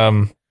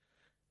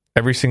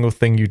 Every single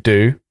thing you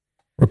do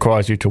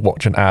requires you to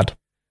watch an ad.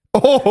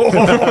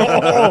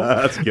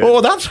 That's good.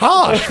 Oh, that's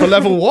harsh for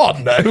level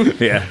 1, no?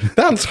 Yeah.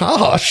 That's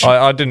harsh.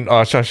 I didn't.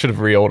 I should have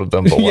reordered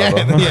them, but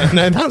whatever.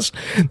 No, that's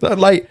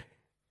like...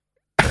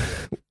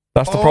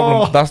 That's the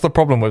problem. That's the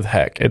problem with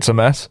heck. It's a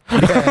mess.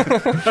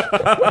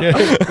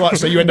 Right,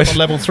 so you end up on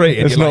level 3.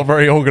 And it's not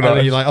very organised.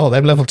 And you're like, oh,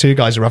 them level 2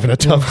 guys are having a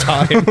tough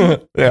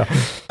time. Yeah.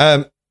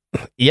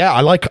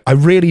 I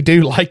really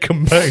do like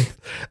them both.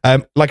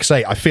 Like I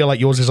say, I feel like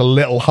yours is a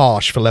little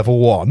harsh for level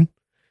 1.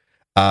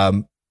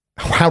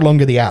 How long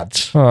are the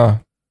ads?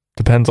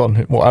 Depends on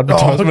what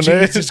advertisement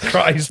it is. Jesus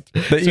Christ.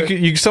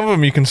 Some of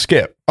them you can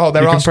skip. Oh,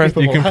 there are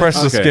skippable. You can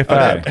press the skip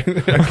ad.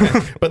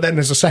 But then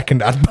there's a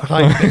second ad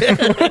behind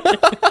it.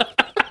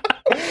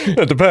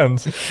 It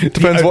depends. It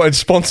depends what it's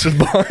sponsored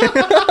by.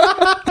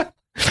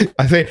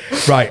 I think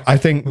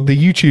the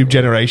YouTube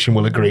generation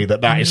will agree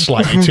that is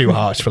slightly too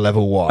harsh for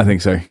level 1. I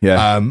think so,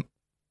 yeah.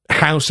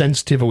 How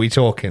sensitive are we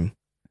talking?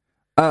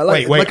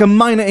 Wait. Like a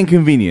minor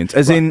inconvenience,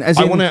 I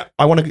want to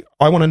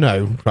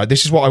know. Right,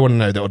 this is what I want to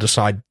know that will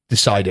decide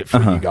it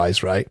for you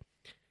guys. Right,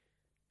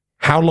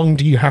 how long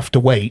do you have to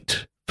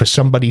wait for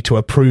somebody to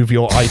approve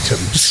your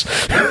items?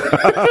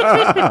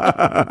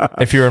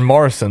 If you're in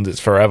Morrison's, it's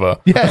forever.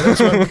 Yeah,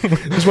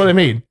 that's what I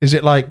mean. Is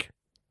it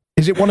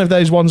one of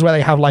those ones where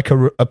they have like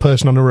a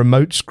person on a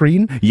remote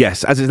screen?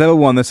 Yes, as it's level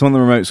 1, there's someone on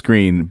the remote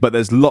screen, but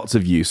there's lots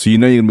of you, so you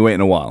know you're going to be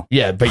waiting a while.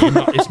 Yeah, but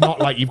it's not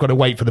like you've got to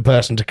wait for the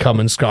person to come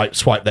and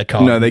swipe their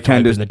card. No, they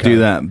can just do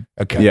that.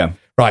 Okay. Yeah.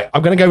 Right,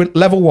 I'm going to go with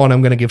level 1,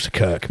 I'm going to give to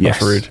Kirk. Yes.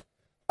 That's rude.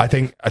 I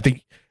think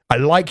I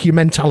like your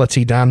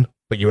mentality, Dan,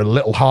 but you're a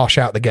little harsh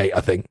out the gate,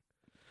 I think.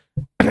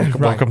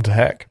 Welcome to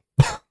heck.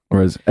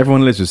 Whereas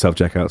everyone lives with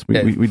self-checkouts.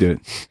 We do it.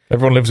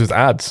 Everyone lives with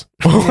ads.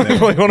 What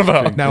are you on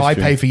about? No, I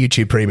pay for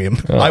YouTube Premium.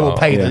 I will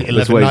pay the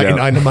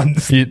 $11.99 a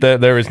month.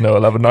 There is no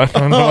 $11.99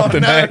 a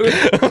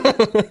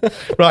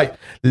month. Right,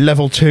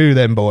 level 2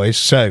 then, boys.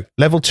 So,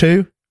 level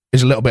 2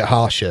 is a little bit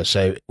harsher.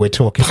 So, we're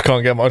talking... I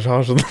can't get much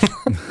harsher than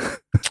that.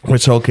 We're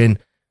talking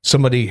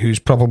somebody who's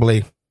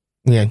probably,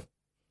 I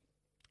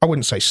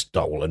wouldn't say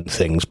stolen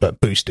things, but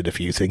boosted a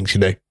few things,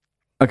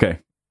 Okay,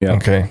 yeah.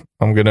 Okay,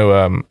 I'm going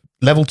to...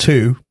 Level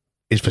 2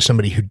 is for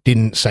somebody who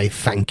didn't say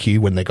thank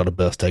you when they got a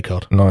birthday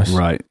card. Nice.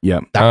 Right,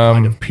 yeah. That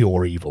kind of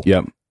pure evil.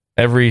 Yeah.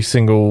 Every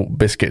single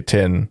biscuit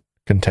tin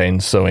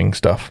contains sewing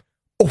stuff.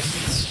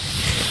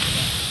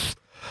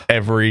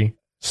 Every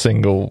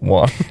single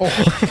one.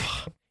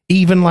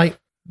 Even like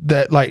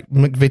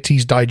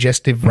McVitie's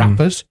digestive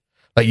wrappers.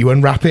 Like you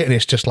unwrap it and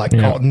it's just like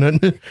cotton.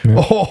 And,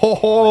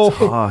 It's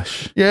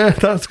harsh. Yeah,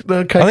 that's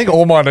okay. I think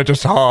all mine are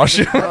just harsh.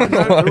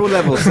 They're all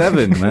level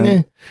 7, man.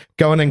 Yeah.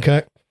 Go on then,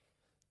 Kirk.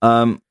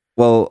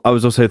 Well, I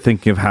was also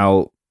thinking of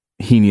how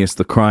heinous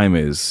the crime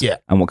is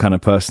and what kind of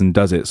person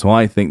does it. So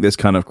I think this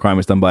kind of crime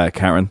is done by a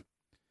Karen.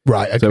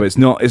 Right. Okay. So it's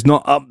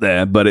not up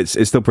there, but it's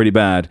still pretty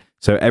bad.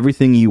 So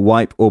everything you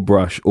wipe or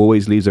brush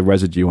always leaves a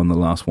residue on the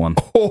last one.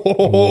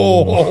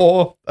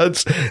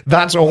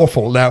 That's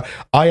awful. Now,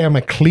 I am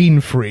a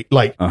clean freak.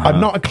 Like, I'm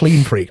not a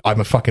clean freak. I'm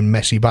a fucking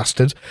messy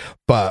bastard.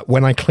 But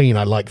when I clean,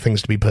 I like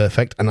things to be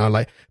perfect. And I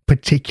like,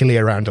 particularly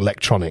around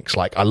electronics.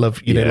 Like, I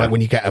love, you know, like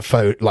when you get a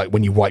phone, like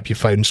when you wipe your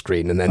phone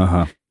screen and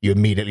then you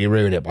immediately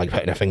ruin it by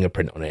putting a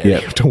fingerprint on it. And you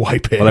have to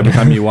wipe it. Well, every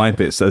time you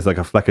wipe it, there's like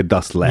a fleck of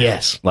dust left.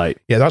 Yes.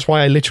 Like, yeah, that's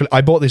why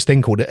I bought this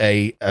thing called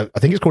I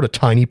think it's called a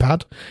tiny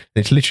pad.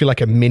 And it's literally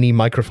like a mini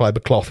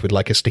microfiber cloth with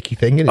like a sticky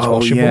thing and it's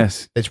washable.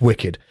 Yes. It's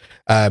wicked.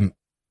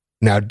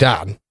 Now,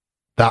 Dan,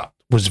 that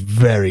was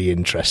very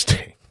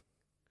interesting.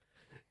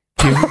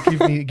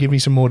 Give me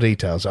some more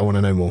details. I want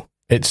to know more.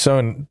 It's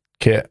sewing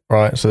kit,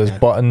 right? So there's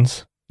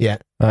buttons. Yeah.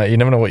 You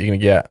never know what you're going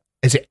to get.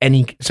 Is it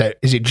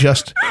is it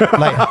just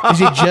like is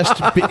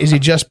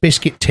it just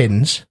biscuit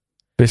tins?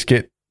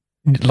 Biscuit,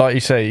 like you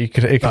say,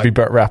 it could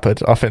be wrapped. I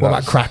think what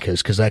about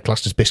crackers, because they're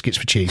classed as biscuits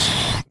for cheese.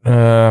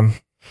 No,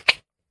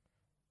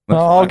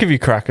 I'll give you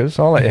crackers.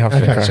 I'll let you have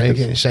some crackers.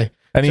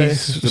 Any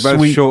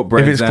sweet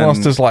shortbread. If it's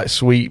classed as like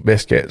sweet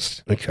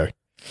biscuits, okay.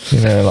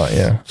 You know, like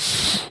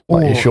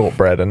your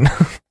shortbread and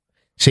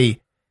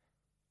see,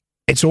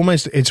 it's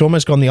almost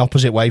gone the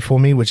opposite way for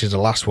me, which is the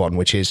last one,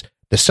 which is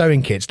the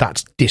sewing kits.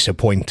 That's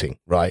disappointing,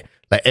 right?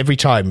 Like every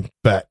time,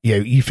 but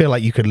you feel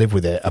like you could live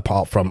with it.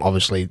 Apart from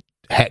obviously,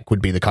 Heck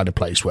would be the kind of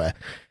place where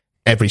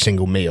every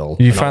single meal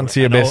you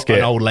fancy a biscuit.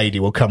 An old lady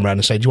will come around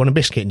and say, "Do you want a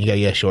biscuit?" And you go,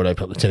 "Yeah, sure." And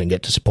open up the tin and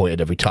get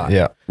disappointed every time.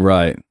 Yeah,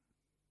 right.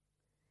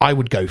 I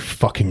would go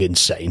fucking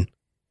insane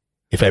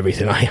if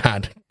everything I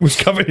had was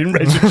covered in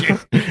residue.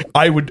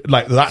 I would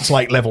that's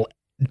like level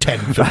 10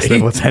 for That's me.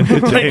 level 10 for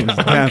James.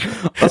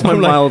 That's my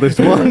mildest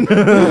one.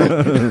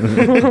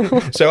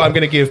 So I'm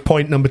going to give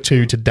point number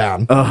 2 to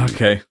Dan. Oh,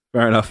 okay.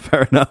 Fair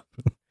enough.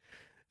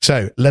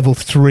 So level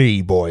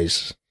 3,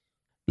 boys.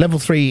 Level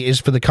 3 is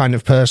for the kind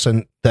of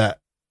person that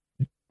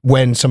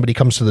when somebody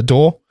comes to the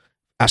door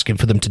asking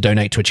for them to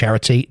donate to a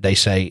charity, they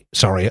say,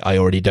 "Sorry, I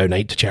already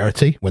donate to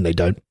charity," when they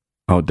don't.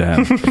 Oh,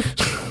 damn.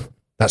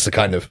 That's the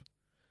kind of...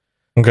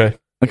 Okay.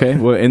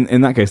 Well,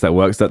 in that case, that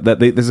works. That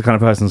this is the kind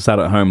of person sat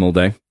at home all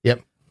day.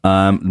 Yep.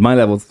 My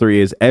level 3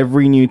 is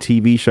every new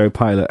TV show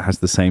pilot has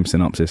the same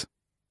synopsis.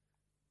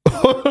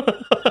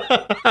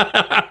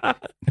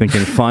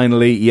 Thinking,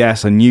 finally,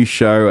 yes, a new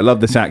show. I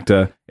love this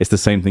actor. It's the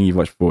same thing you've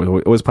watched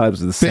before. Always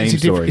pilots with the same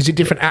story. Is it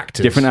different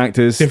actors? Different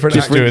actors.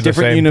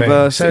 Different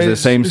universe. So it's the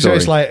same story.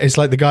 So it's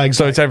like the guy.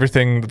 So it's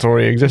everything that's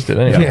already existed.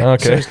 Anyway. Yeah.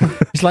 Okay. So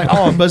it's like,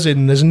 I'm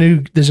buzzing. There's a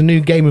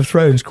new Game of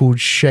Thrones called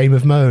Shame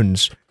of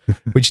Moans,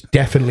 which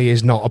definitely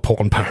is not a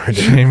porn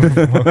parody. Game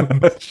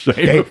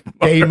of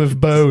Game of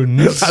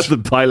Bones. That's the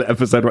pilot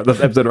episode. Right, that's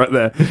the episode right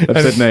there.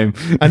 Episode name.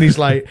 And he's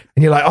like,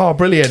 and you're like, "Oh,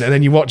 brilliant!" And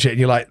then you watch it, and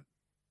you're like,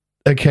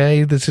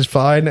 "Okay, this is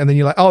fine." And then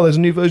you're like, "Oh, there's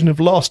a new version of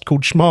Lost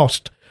called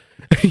Schmost."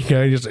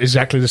 It's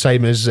exactly the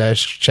same as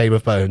Shame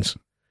of Bones.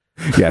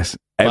 Yes,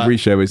 every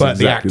show is but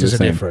exactly the actors the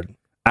same. are different.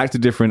 Actors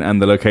are different,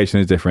 and the location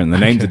is different. The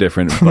names are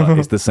different, but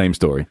it's the same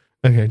story.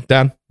 Okay,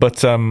 Dan.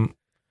 But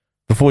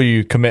before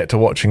you commit to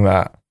watching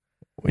that,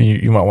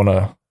 you might want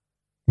to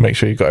make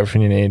sure you've got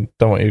everything you need.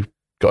 Done what you've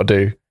got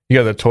to do. You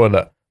go to the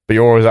toilet, but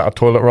you're always out of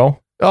toilet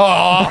roll.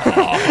 Oh,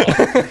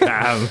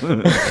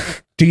 damn.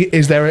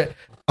 Is there?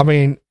 I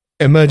mean,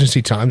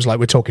 emergency times, like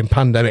we're talking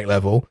pandemic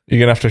level. You're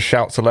gonna have to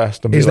shout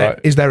Celeste and be like,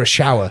 "Is there a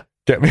shower?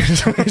 Get me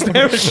some." Is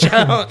there a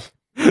shower?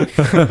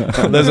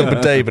 There's a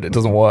bidet, but it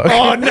doesn't work.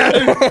 Oh no,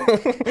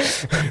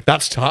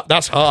 that's hard.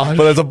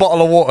 But there's a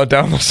bottle of water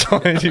down the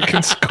side you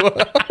can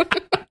squirt.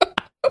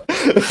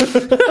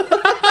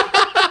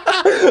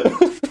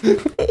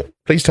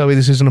 Please tell me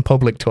this isn't a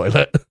public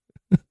toilet.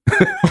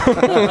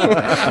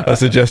 I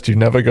suggest you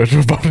never go to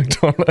a public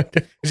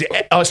toilet. Is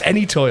it? Oh, it's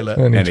any toilet.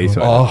 Any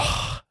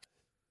toilet.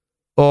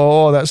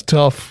 Oh, that's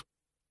tough.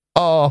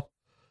 Oh,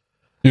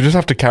 you just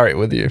have to carry it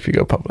with you if you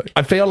go public.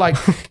 I feel like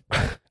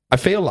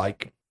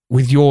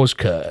with yours,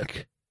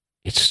 Kirk,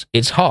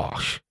 it's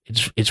harsh.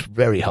 It's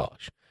very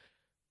harsh.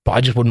 But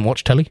I just wouldn't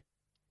watch telly.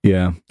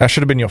 Yeah, that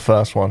should have been your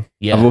first one.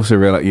 Yeah, I've also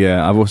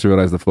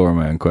realized the flaw in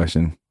my own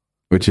question,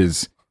 which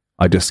is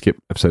I just skip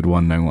episode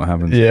 1 knowing what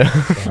happens. Yeah,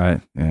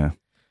 right. Yeah,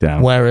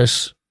 damn.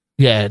 Whereas,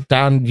 yeah,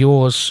 Dan,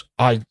 yours,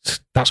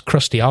 that's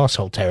crusty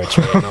arsehole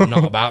territory, and I'm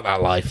not about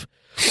that life.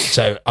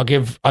 So I'll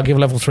give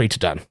level 3 to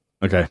Dan.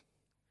 Okay,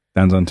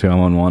 Dan's on 2. I'm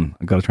on 1.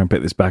 I've got to try and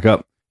pick this back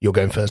up. You're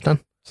going first, Dan.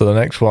 So the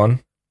next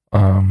one,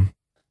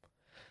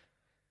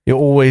 you're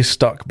always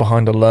stuck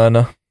behind a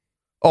learner.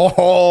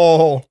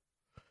 Oh,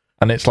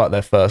 and it's like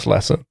their first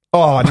lesson.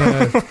 Oh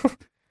no.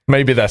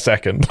 Maybe their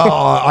second.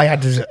 I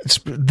had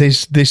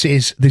this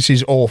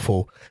is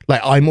awful.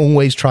 Like I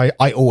always try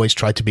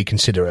to be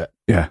considerate.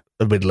 Yeah.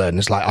 With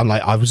learners.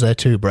 I was there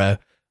too, bro.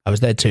 I was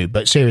there too.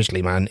 But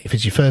seriously, man, if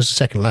it's your first or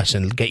second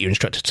lesson, get your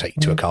instructor to take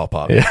you to a car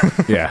park.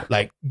 Yeah.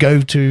 Like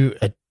go to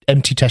an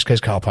empty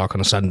Tesco's car park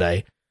on a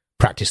Sunday,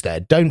 practice there.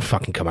 Don't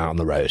fucking come out on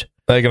the road.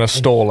 They're going to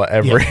stall at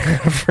every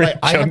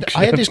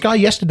I had this guy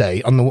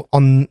yesterday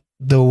on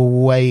the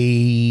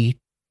way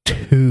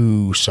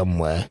to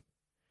somewhere,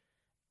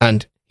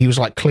 and he was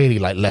like clearly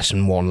like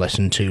lesson 1,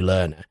 lesson 2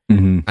 learner.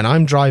 Mm-hmm. And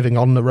I'm driving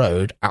on the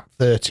road at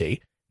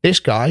 30. This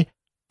guy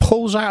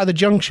pulls out of the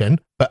junction,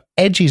 but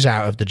edges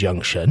out of the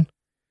junction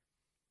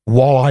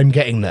while I'm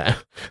getting there.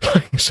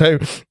 So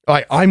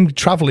I'm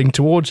traveling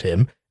towards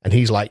him, and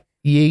he's like,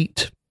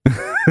 yeet.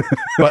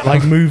 But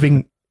like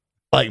moving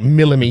like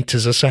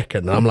millimeters a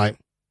second. And I'm like,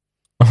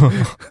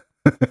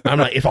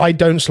 if I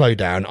don't slow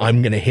down,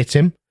 I'm going to hit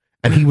him.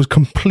 And he was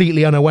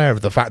completely unaware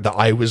of the fact that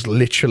I was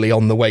literally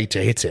on the way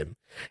to hit him.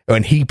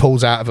 And he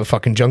pulls out of a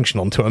fucking junction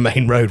onto a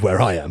main road where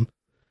I am.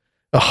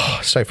 Oh,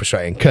 so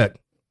frustrating. Kirk.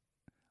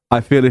 I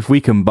feel if we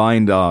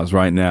combined ours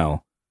right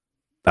now,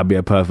 that'd be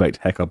a perfect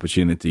heck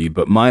opportunity.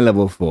 But my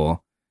level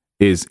 4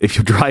 is if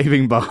you're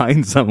driving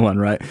behind someone,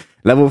 right?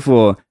 Level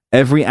 4,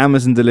 every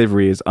Amazon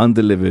delivery is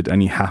undelivered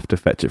and you have to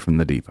fetch it from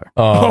the depot.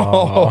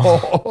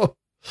 Oh.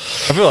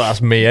 I feel like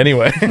that's me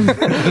anyway.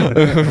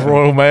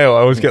 Royal Mail, I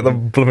always get the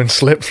blooming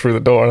slips through the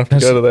door and have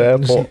to go to the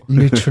airport. That's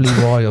literally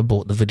why I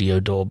bought the video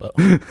doorbell.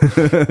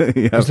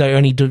 Yeah. Is there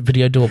any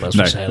video doorbells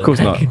No, for sale? of course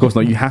not. Of course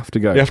not. You have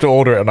to go. You have to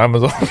order it on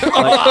Amazon.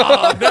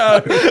 Oh,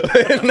 no.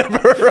 It never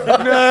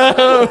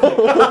arrives.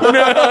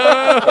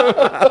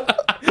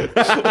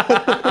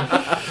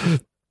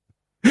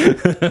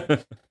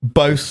 No.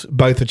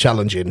 Both are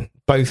challenging.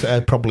 Both are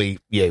probably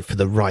for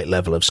the right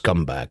level of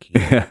scumbag.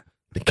 Yeah.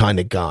 The kind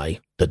of guy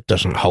that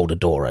doesn't hold a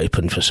door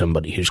open for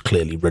somebody who's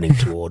clearly running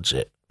towards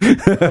it.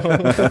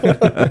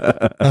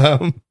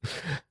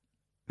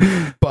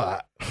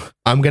 But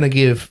I'm going to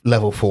give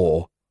level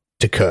 4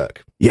 to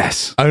Kirk.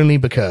 Yes. Only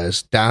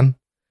because, Dan,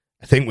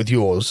 I think with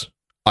yours,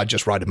 I'd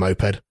just ride a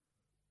moped. Yeah,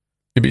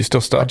 but you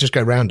still stuck. I'd just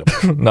go round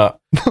him. No.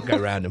 Go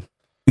round him.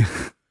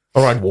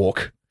 Or I'd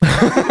walk.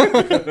 Like,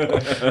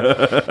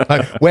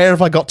 where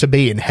have I got to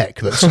be in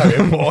heck that's so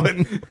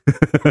important?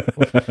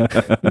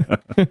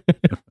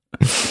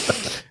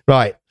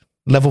 Right,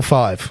 level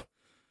 5.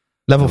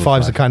 Level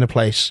 5 is the kind of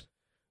place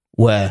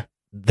where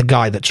the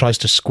guy that tries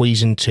to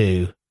squeeze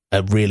into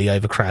a really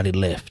overcrowded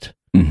lift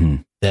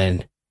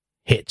then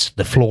hits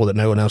the floor that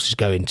no one else is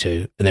going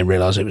to, and then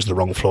realises it was the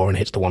wrong floor and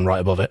hits the one right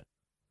above it.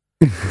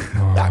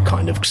 That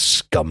kind of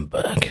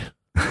scumbag.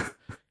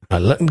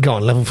 Go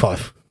on, level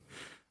 5.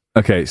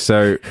 Okay,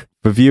 so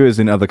for viewers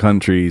in other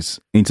countries,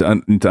 need to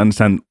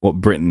understand what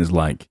Britain is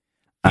like.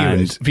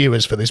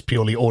 Viewers for this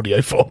purely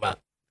audio format.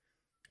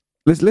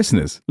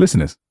 Listeners.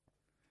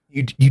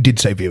 You did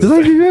say viewers. Did I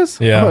say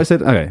viewers? Yeah. I thought I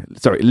said, okay,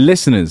 sorry.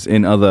 Listeners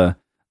in other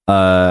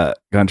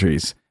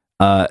countries.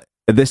 At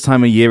this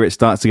time of year, it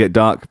starts to get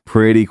dark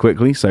pretty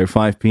quickly. So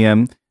 5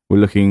 p.m.,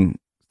 we're starting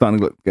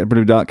to get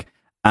pretty dark.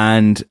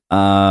 And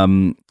our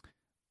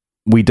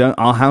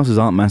houses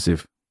aren't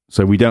massive.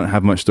 So we don't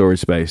have much storage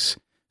space.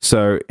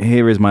 So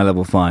here is my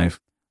level 5.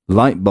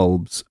 Light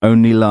bulbs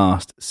only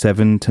last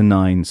 7 to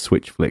 9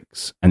 switch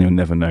flicks, and you'll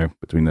never know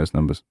between those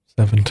numbers.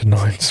 7 to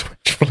 9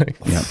 switch flicks.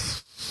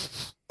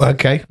 Yeah.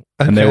 Okay.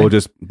 And they will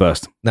just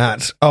burst.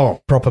 That's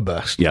proper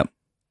burst. Yep.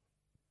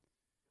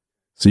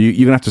 So you're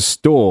going to have to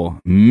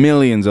store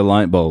millions of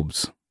light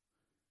bulbs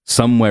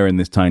somewhere in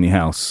this tiny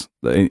house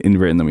in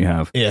Britain that we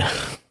have. Yeah.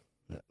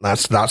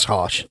 That's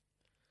harsh.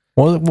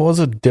 What was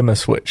a dimmer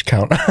switch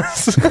count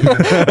as?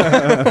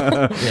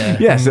 Yeah.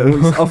 Yes,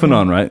 it's off and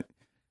on, right?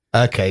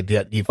 Okay.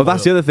 Yeah,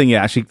 that's the other thing.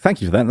 Yeah, actually,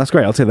 thank you for that. That's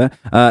great. I'll take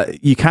that.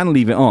 You can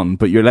leave it on,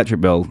 but your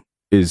electric bill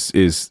is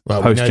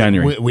post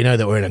January. We know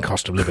that we're in a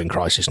cost of living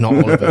crisis. Not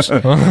all of us.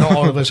 Not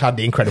all of us had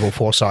the incredible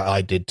foresight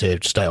I did to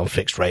stay on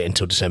fixed rate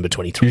until December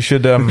 23. You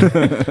should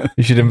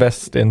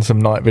invest in some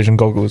night vision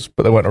goggles,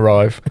 but they won't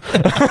arrive.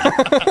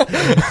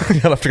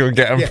 You'll have to go and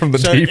get them from the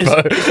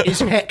depot.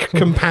 Is heck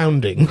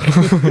compounding?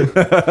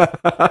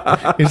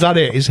 Is that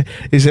it?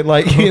 Is it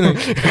like,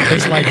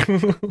 it's like,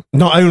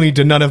 not only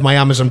do none of my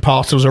Amazon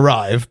parcels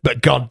arrive,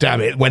 but god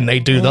damn it, when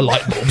they do, the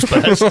light bulbs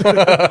burst.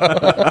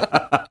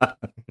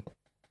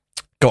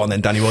 Go on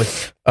then, Danny boy.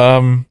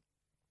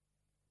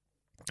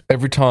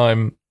 Every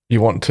time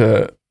you want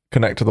to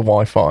connect to the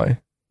Wi-Fi,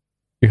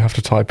 you have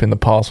to type in the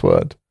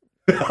password.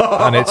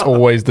 And it's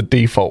always the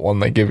default one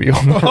they give you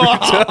on the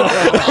router.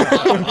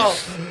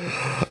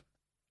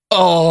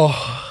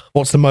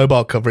 What's the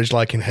mobile coverage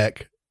like in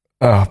heck?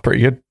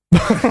 Pretty good.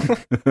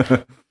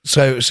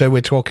 So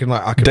we're talking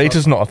like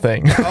data's not a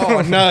thing.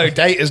 Oh no,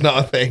 data's not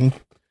a thing.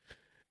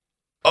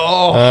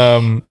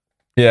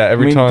 Yeah,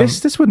 every time.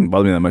 This wouldn't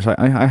bother me that much.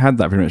 I had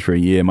that pretty much for a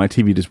year. My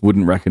TV just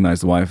wouldn't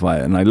recognize the Wi-Fi,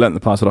 and I learnt the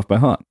password off by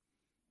heart.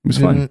 It was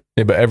fine.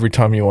 Yeah, but every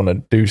time you want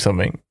to do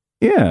something,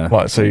 yeah,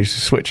 like so you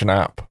switch an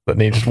app that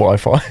needs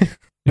Wi-Fi.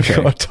 You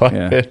Okay, got to type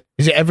yeah. in.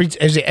 Is it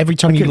every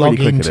time you could log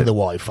really click into at the it.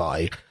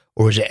 Wi-Fi,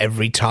 or is it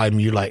every time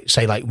you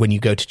say when you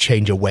go to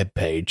change a web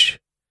page?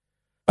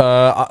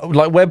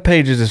 Like web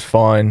pages is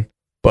fine,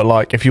 but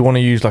like if you want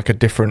to use like a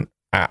different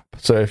app,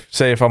 so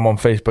if I'm on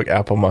Facebook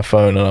app on my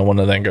phone and I want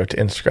to then go to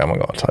Instagram, I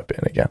got to type it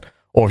in again.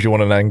 Or if you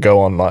want to then go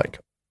on like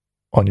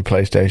on your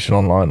PlayStation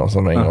online or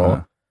something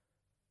or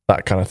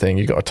that kind of thing,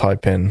 you got to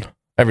type in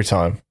every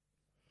time.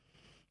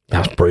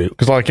 That's brutal.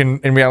 Because like in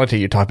reality,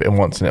 you type it in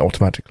once and it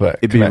automatically connects.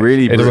 It'd be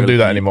really It doesn't brutal do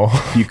that if anymore.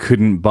 You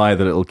couldn't buy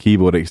the little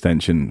keyboard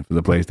extension for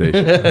the PlayStation.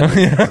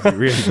 It'd be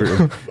really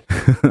brutal.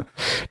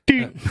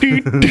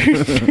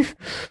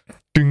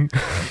 Ding.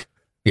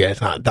 Yeah,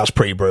 that's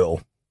pretty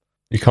brutal.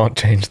 You can't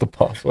change the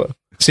password.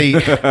 See,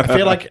 I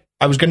feel like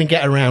I was going to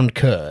get around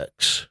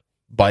Kirk's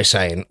by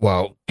saying,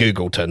 well,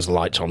 Google turns the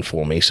lights on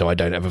for me so I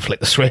don't ever flick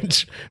the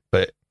switch.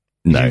 But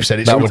you said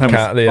it's that would sometimes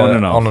count the on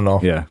and off. on and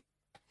off. Yeah.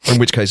 in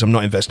which case I'm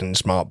not investing in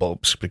smart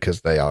bulbs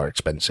because they are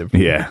expensive.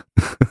 Yeah.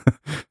 You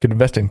could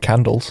invest in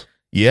candles.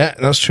 Yeah,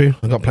 that's true.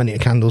 I've got plenty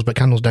of candles, but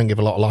candles don't give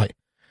a lot of light.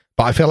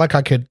 But I feel like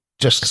I could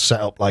just set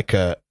up like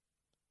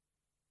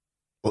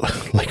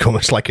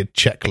almost like a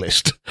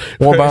checklist.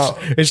 What about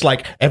it's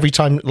like every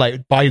time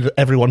like by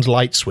everyone's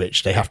light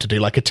switch they have to do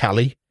like a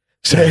tally.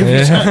 So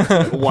every time,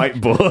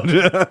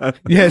 Whiteboard.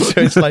 yeah,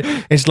 so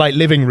it's like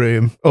living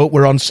room. Oh,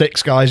 we're on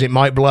 6 guys, it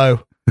might blow.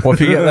 what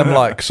if you get them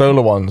like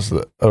solar ones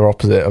that are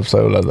opposite of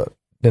solar that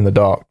in the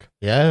dark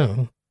Yeah.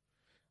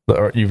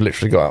 that you've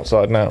literally got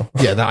outside now?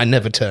 Yeah, that I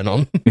never turn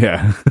on.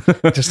 Yeah.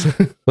 Just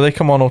But they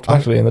come on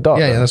automatically in the dark.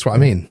 yeah, that's what I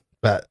mean.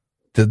 But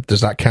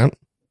does that count?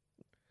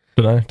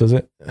 Don't know, does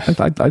it?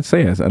 I'd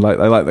say yes. I like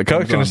that.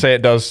 Kirk's going to say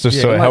it does just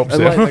so it helps I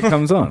like it. that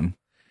comes on.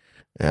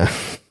 Yeah.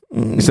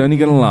 It's only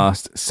going to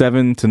last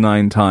 7 to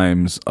 9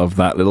 times of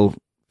that little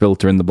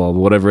filter in the bulb,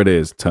 whatever it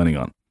is, turning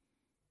on.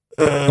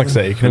 Like I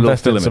say, you can A little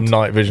invest in some filament.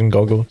 night vision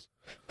goggles.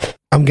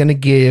 I'm going to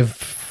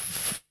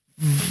give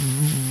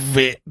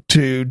it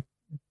to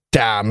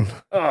Dan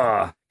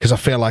because I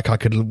feel like I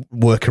could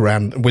work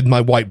around with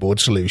my whiteboard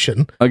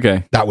solution.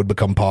 Okay. That would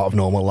become part of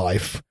normal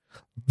life.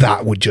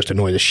 That would just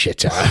annoy the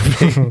shit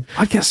out of me.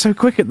 I get so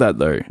quick at that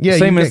though. Yeah,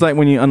 Same you as get- like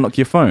when you unlock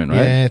your phone,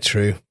 right? Yeah,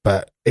 true.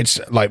 But it's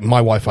like my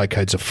Wi-Fi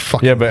code's a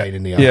fucking Yeah, but pain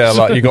in the ass. yeah,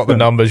 like you got the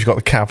numbers, you got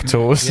the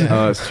capitals. Yeah.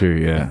 Oh, that's true.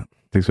 Yeah.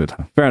 Takes a bit of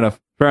time. Fair enough.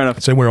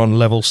 So we're on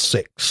level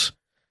 6.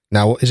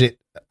 Now, is it?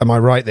 Am I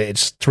right that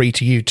it's 3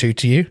 to you, 2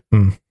 to you?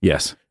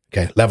 Yes.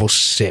 Okay, level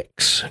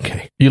 6.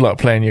 Okay. You like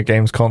playing your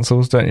games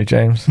consoles, don't you,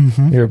 James?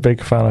 Mm-hmm. You're a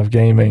big fan of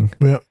gaming.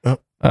 Yeah.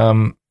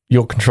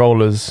 Your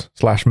controllers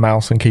 /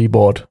 mouse and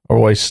keyboard are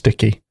always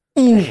sticky,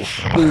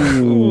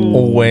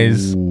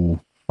 always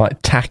like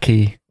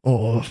tacky.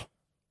 Oh.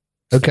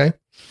 Okay.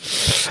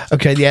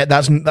 Yeah,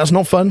 that's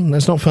not fun.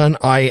 That's not fun.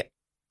 I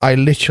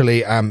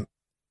literally am.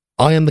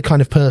 I am the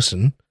kind of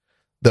person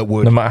that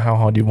would. No matter how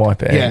hard you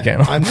wipe it, Yeah,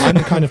 again. I'm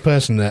the kind of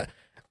person that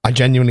I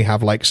genuinely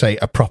have, like, say,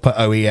 a proper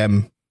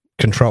OEM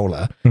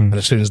controller, and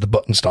as soon as the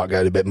buttons start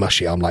going a bit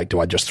mushy, I'm like, do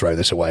I just throw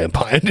this away and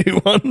buy a new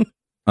one?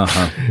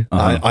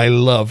 I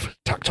love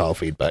tactile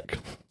feedback.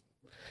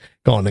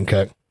 Go on then,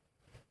 Kirk.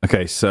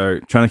 Okay, so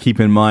trying to keep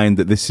in mind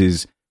that this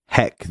is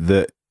heck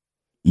that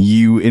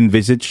you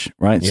envisage,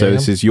 right? So Yeah.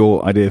 this is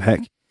your idea of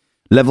heck.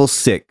 Level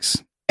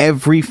 6.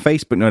 Every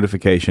Facebook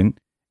notification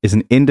is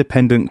an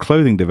independent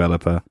clothing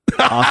developer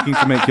asking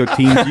to make your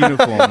team's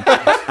uniform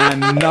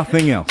and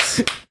nothing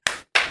else.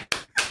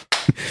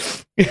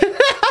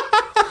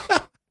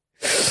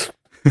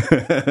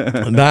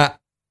 That,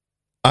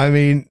 I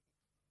mean,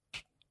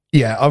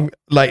 yeah, I'm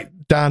like,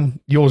 Dan,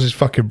 yours is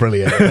fucking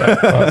brilliant.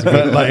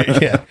 But like,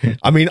 yeah,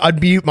 I mean,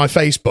 I'd mute my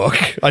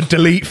Facebook, I'd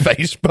delete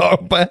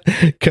Facebook, but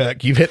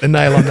Kirk, you've hit the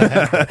nail on the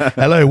head.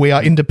 Hello, we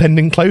are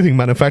independent clothing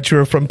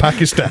manufacturer from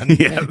Pakistan.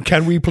 Yeah.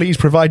 Can we please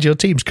provide your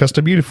team's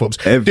custom uniforms?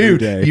 Every Dude,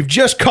 day. you've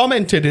just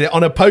commented it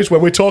on a post where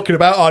we're talking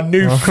about our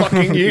new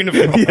fucking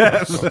uniforms.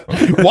 Yes.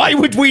 Why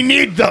would we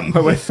need them?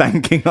 We're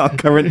thanking our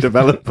current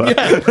developer.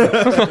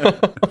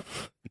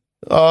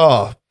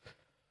 Oh,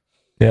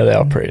 Yeah, they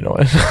are pretty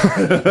annoying.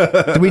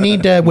 do we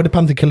need Would a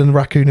Panther killing the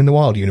raccoon in the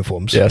wild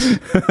uniforms? Yes.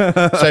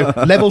 So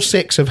level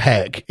 6 of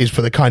heck is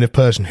for the kind of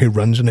person who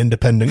runs an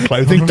independent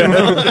clothing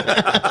developer.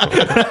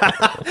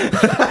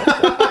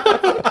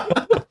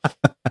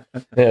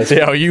 Yeah, see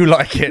how you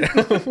like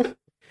it.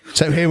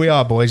 So here we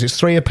are, boys. It's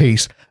 3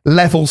 apiece.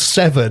 Level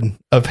 7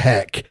 of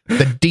heck,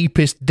 the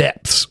deepest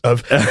depths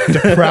of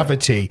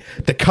depravity,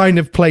 the kind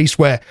of place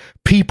where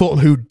people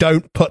who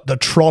don't put the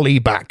trolley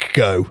back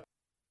go.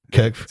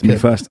 Kirk, Me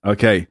first.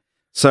 Okay.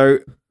 So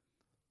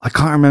I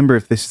can't remember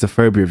if this is a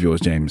phobia of yours,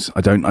 James.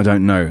 I don't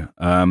know.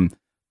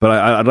 But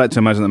I'd like to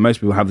imagine that most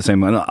people have the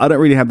same one. I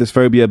don't really have this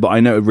phobia, but I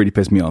know it would really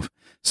piss me off.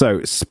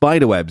 So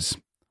spider webs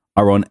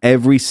are on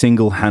every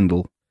single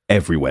handle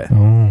everywhere.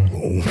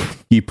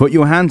 You put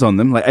your hands on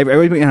them, like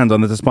everybody put your hands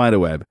on, there's a spider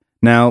web.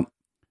 Now,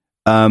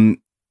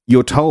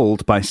 you're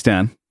told by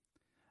Stan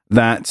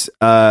that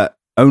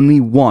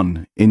only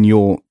one in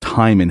your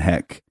time in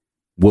heck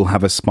will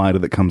have a spider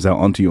that comes out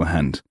onto your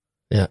hand.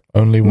 Yeah.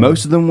 Only one.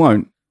 Most of them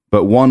won't,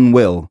 but one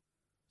will.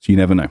 So you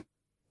never know.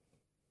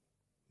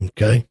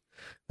 Okay.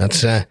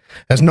 That's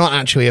not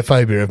actually a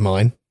phobia of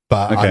mine,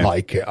 but I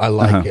like it. I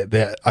like it.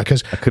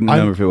 Because I couldn't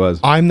remember if it was.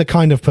 I'm the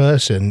kind of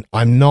person,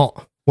 I'm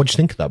not... What do you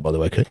think of that, by the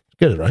way? It's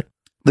good, right?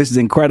 This is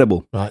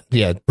incredible. Right,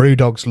 yeah.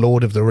 Brewdog's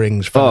Lord of the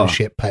Rings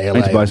Fellowship Pale Ale. I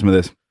need to buy some of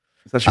this.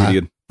 It's actually really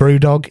good.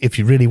 Brewdog, if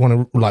you really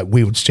want to, like,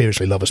 we would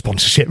seriously love a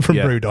sponsorship from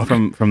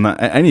Brewdog. From that,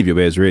 any of your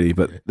beers, really,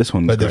 but this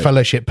one's But great. the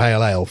Fellowship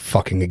Pale Ale,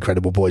 fucking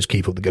incredible, boys.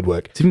 Keep up the good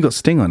work. It's even got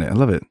Sting on it. I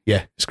love it.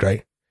 Yeah, it's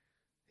great.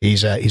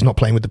 He's not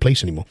playing with the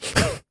police anymore.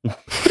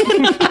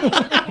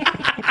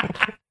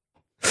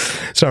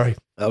 Sorry.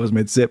 That was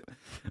mid-sip.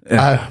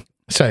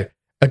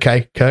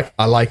 Okay, Kirk,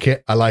 I like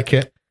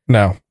it.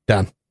 Now,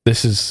 Dan.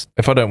 This is,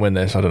 if I don't win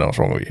this, I don't know what's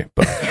wrong with you.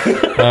 But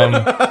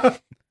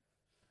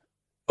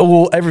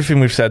everything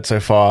we've said so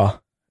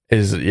far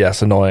is,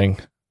 yes, annoying.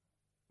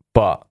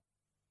 But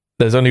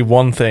there's only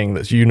one thing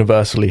that's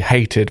universally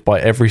hated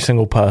by every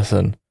single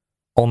person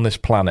on this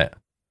planet.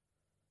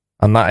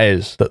 And that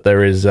is that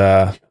there is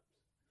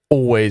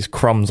always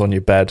crumbs on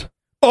your bed.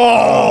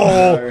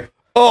 Oh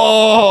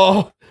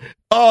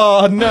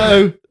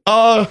no.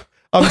 Oh,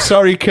 I'm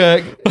sorry,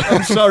 Kirk.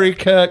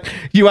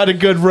 You had a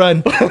good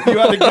run.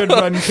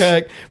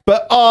 Kirk.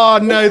 But oh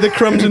no, the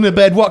crumbs in the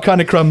bed. What kind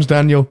of crumbs,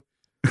 Daniel?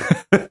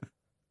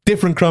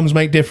 Different crumbs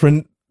make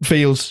different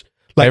feels.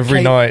 Like every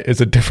cake. Night is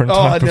a different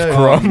type of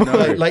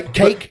crumb. Like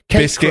cake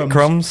biscuit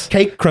crumbs.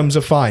 Cake crumbs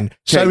are fine.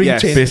 Sewing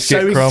tin,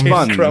 biscuit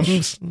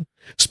crumbs.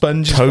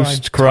 Sponge is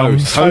toast fine.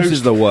 crumbs. Toast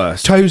is the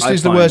worst. Toast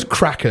is the worst.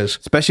 Crackers,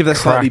 especially if they're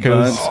slightly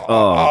burnt.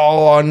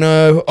 Oh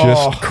no!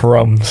 Just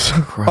crumbs.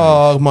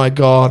 Oh my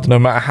god! No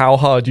matter how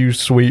hard you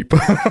sweep.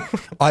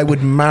 I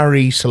would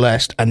marry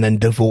Celeste and then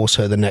divorce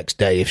her the next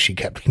day if she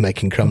kept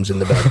making crumbs in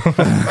the bed.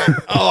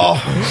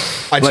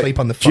 I'd sleep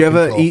on the fucking floor. Do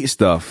you ever eat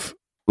stuff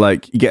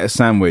like you get a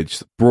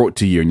sandwich brought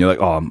to you and you're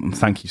like, oh,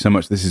 thank you so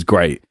much, this is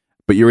great,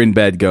 but you're in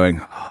bed going,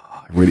 oh,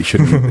 I really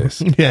shouldn't eat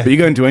this. Yeah. But you're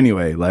going to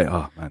anyway, like,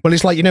 oh man. Well,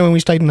 it's like, you know, when we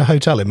stayed in the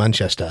hotel in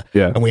Manchester,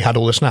 yeah, and we had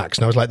all the snacks,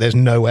 and I was like, there's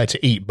nowhere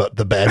to eat but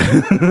the bed.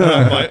 And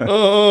I'm like,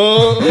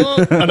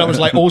 oh. And I was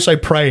like, also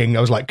praying.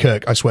 I was like,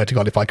 Kirk, I swear to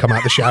God, if I come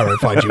out the shower and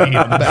find you eating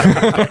in the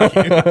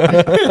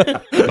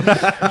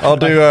bed, I'll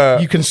do.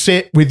 You can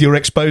sit with your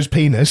exposed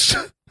penis.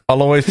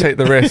 I'll always take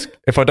the risk.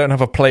 If I don't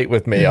have a plate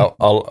with me,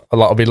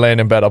 I'll be laying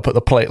in bed. I'll put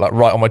the plate like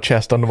right on my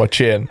chest under my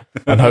chin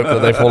and hope that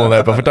they fall on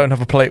there. But if I don't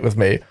have a plate with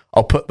me,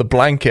 I'll put the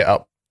blanket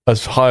up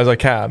as high as I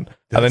can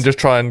and then just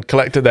try and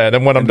collect it there. And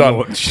then when I'm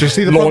done, just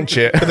launch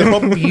it. But the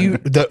problem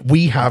that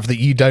we have that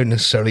you don't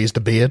necessarily is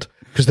the beard,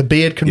 because the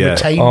beard can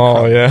retain.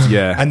 Oh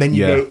yeah. And then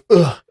you go,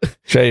 ugh.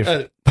 Shave.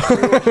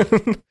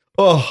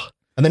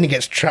 And then he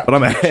gets trapped. But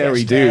I'm a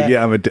hairy dude.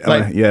 Yeah,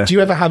 yeah. Do you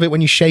ever have it when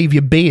you shave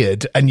your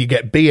beard and you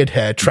get beard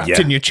hair trapped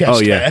in your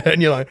chest hair,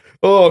 and you're like,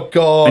 oh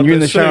god. And you're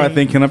in the shower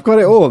thinking, I've got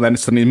it all, and then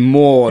suddenly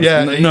more.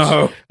 Yeah,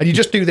 no. And you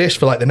just do this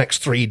for like the next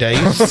 3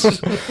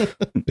 days.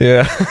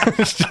 Yeah.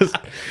 It's just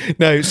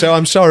no. So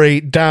I'm sorry,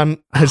 Dan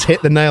has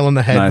hit the nail on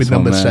the head with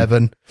number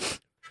 7.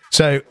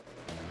 So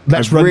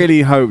I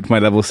really hoped my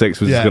level 6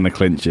 was going to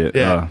clinch it.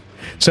 Yeah.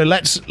 So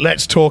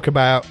let's talk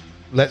about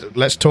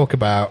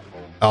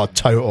our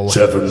total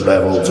 7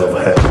 levels of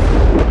hell.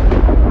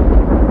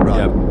 Right.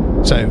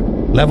 Yep. So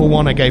level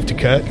 1 I gave to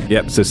Kirk.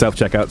 Yep. So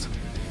self-checkouts.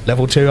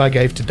 Level 2 I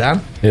gave to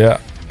Dan. Yeah.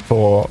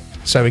 For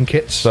sewing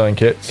kits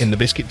in the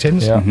biscuit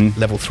tins. Yeah. Mm-hmm.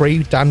 Level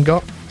 3 Dan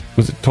got.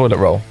 Was it toilet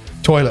roll?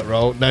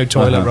 No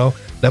toilet roll.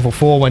 Level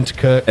 4 went to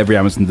Kirk. Every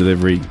Amazon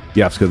delivery,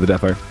 you have to go to the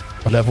depot.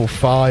 Level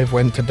 5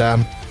 went to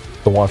Dan.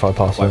 The Wi-Fi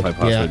password.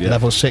 Yeah.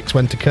 Level 6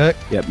 went to Kirk.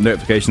 Yep.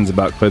 Notifications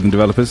about clothing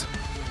developers.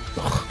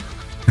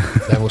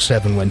 Level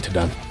 7 went to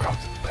Dan.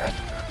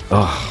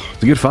 Oh,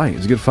 it's a good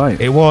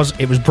fight. It was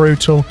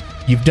brutal.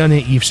 You've done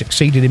it. You've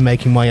succeeded in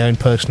making my own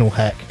personal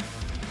heck.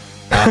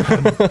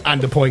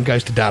 And the point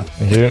goes to Dan.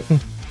 Yeah.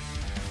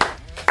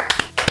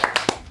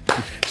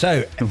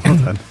 So,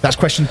 that's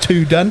question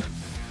 2 done.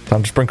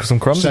 Time to sprinkle some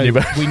crumbs in your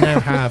bed. We now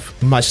have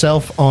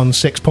myself on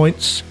 6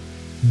 points,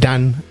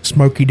 Dan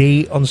Smokey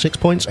D on 6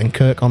 points, and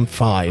Kirk on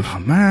 5. Oh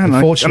man,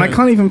 and I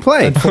can't even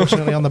play.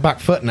 Unfortunately, on the back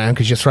foot now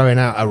because you're throwing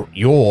out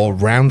your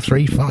round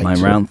 3 fight. My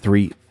round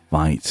 3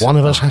 fight. One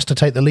of us has to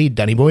take the lead,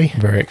 Danny boy.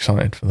 Very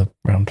excited for the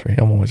round 3.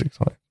 I'm always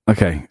excited.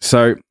 Okay,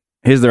 so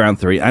here's the round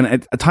 3, and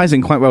it ties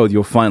in quite well with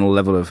your final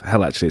level of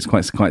hell. Actually,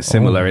 it's quite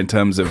similar in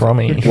terms of what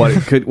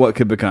it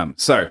could become.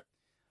 So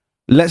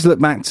let's look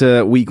back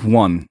to week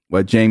 1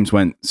 where James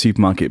went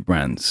supermarket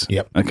brands.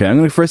 Yep. Okay, I'm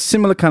going for a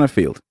similar kind of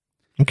field.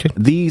 Okay.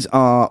 These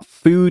are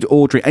food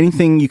or drink,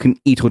 anything you can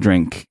eat or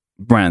drink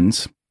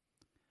brands,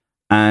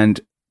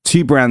 and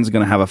 2 brands are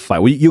going to have a fight.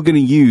 Well, you're going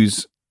to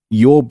use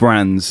your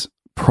brand's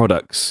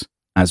products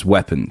as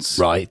weapons.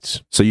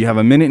 Right. So you have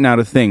a minute now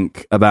to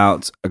think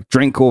about a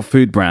drink or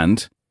food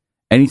brand,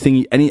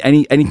 anything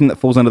that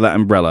falls under that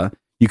umbrella.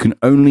 You can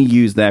only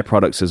use their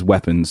products as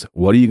weapons.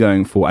 What are you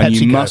going for? And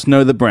you must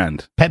know the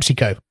brand.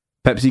 PepsiCo.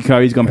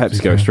 PepsiCo. He's gone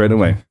PepsiCo straight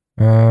away.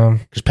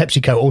 Because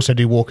PepsiCo also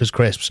do Walker's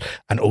Crisps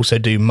and also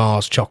do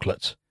Mars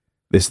chocolates.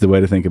 This is the way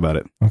to think about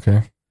it.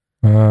 Okay.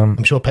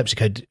 I'm sure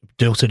PepsiCo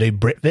do also do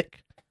Britvic.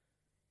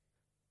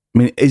 I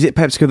mean, is it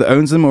PepsiCo that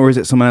owns them, or is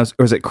it someone else,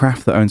 or is it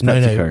Kraft that owns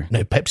PepsiCo?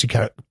 No,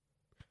 PepsiCo.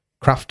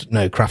 Kraft.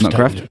 No, Kraft. Not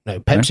Kraft? No,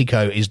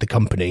 PepsiCo is the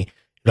company.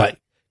 Like,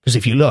 because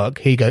if you look,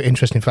 here you go.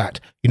 Interesting fact.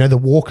 You know the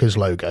Walker's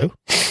logo,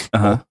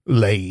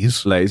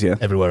 Lay's, yeah.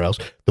 everywhere else.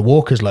 The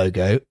Walker's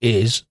logo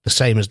is the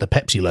same as the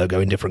Pepsi logo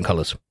in different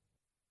colours.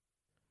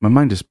 My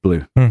mind is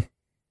blue.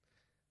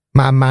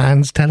 My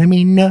mind's telling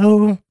me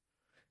no,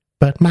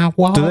 but my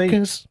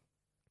Walkers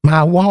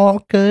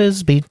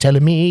be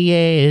telling me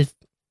yes.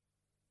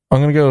 I'm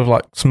going to go with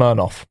like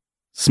Smirnoff.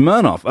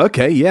 Smirnoff.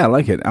 Okay, yeah, I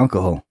like it.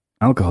 Alcohol.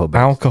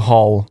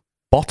 Alcohol,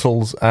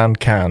 bottles and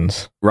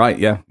cans. Right,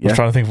 yeah. I was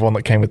trying to think of one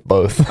that came with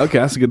both. Okay,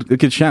 that's a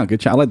good shout.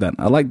 Good shout.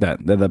 I like that.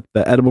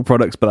 They're edible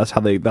products, but that's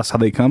how they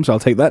come. So I'll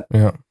take that.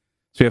 Yeah.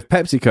 So we have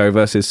PepsiCo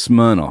versus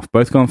Smirnoff,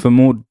 both gone for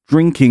more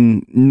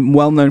drinking,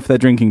 well known for their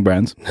drinking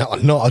brands. No,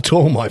 not at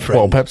all, my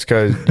friend. Well,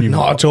 PepsiCo, you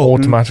Not at all.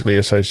 automatically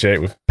associate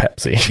with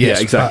Pepsi. Yes, yeah,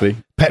 exactly.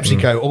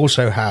 PepsiCo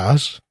also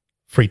has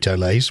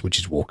Frito-Lays, which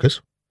is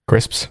Walker's.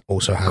 Crisps.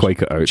 Also has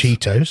Quaker Oats.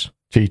 Cheetos.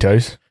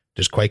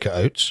 Does Quaker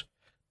Oats.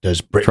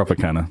 Does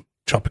Tropicana.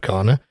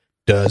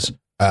 Does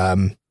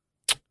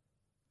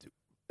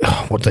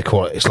what do they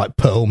call it? It's like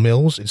Pearl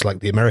Mills. It's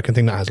like the American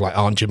thing that has like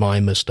Aunt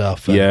Jemima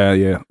stuff. And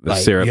yeah. The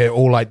like, syrup. Yeah,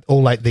 all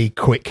like the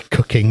quick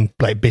cooking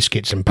like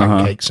biscuits and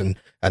pancakes and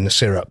the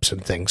syrups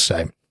and things.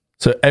 So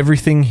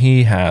everything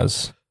he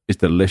has is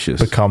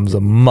delicious. Becomes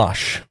a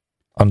mush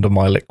under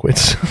my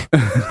liquids.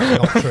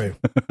 Not true.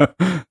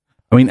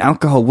 I mean,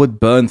 alcohol would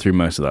burn through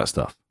most of that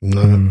stuff.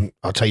 No,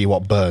 I'll tell you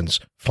what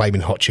burns: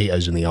 flaming hot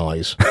Cheetos in the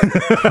eyes.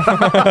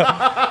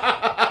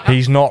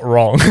 He's not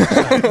wrong.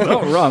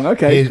 Not wrong.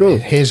 Okay, cool.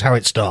 Here's how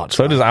it starts.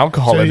 So does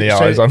alcohol in the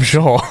eyes, I'm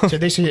sure. So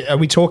this is, are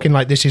we talking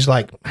like this is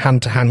like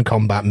hand-to-hand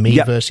combat, me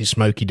versus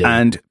Smokey D?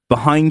 And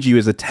behind you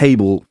is a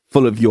table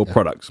full of your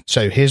products.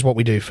 So here's what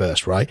we do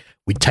first, right?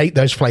 We take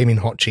those flaming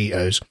hot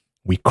Cheetos,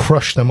 we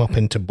crush them up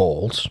into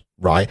balls,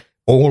 right?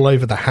 All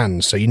over the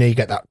hands. So you know you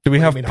get that. Do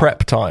we have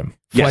prep time?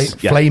 Yes.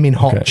 Flaming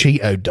hot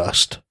Cheeto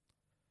dust.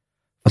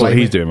 That's what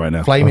he's doing right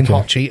now. Flaming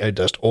hot Cheeto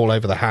dust all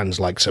over the hands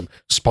like some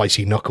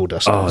spicy knuckle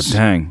dust. Oh,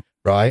 dang.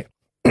 Right?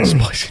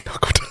 Spicy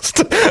knuckle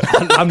dust.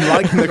 I'm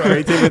liking the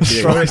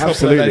creativity.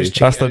 Absolutely.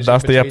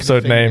 That's the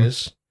episode name.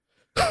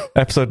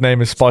 Episode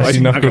name is Spicy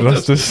Knuckle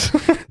Dusters.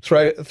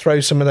 throw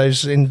some of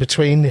those in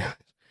between.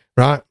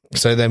 Right?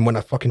 So then when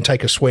I fucking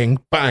take a swing,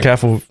 bang.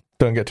 Careful,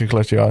 don't get too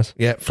close to your eyes.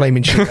 Yeah,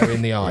 flaming Cheeto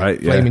in the eye.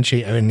 Right, yeah. Flaming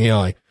Cheeto in the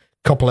eye.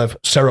 Couple of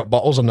syrup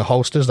bottles on the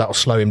holsters that'll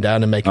slow him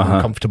down and make him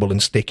uncomfortable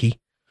and sticky.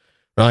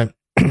 Right?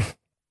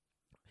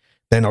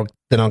 Then I'll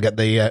get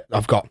the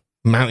I've got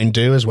Mountain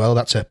Dew as well.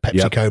 That's a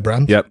PepsiCo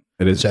brand. Yep,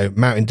 it is. So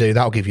Mountain Dew,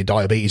 that'll give you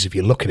diabetes if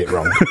you look at it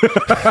wrong.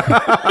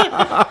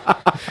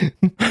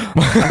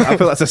 I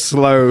feel that's a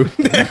slow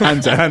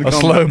hand-to-hand combat.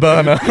 Slow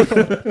burner.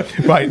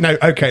 Right, no,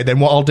 okay, then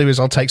what I'll do is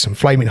I'll take some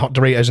flaming hot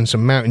Doritos and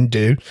some Mountain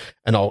Dew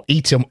and I'll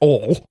eat them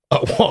all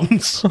at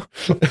once.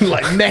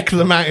 Like neck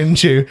the Mountain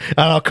Dew and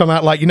I'll come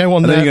out like, you know,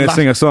 on and then you're going to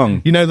sing a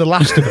song. You know, The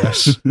Last of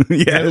Us? Yeah.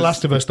 You know, The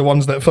Last of Us, the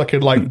ones that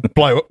fucking like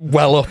blow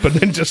well up and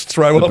then just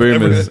throw up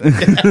boomers.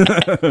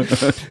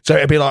 everywhere. So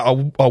it'd be like,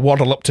 I'll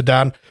waddle up to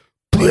Dan,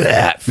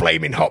 bleh,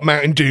 flaming hot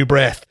Mountain Dew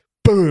breath,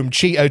 boom,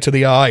 Cheeto to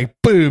the eye,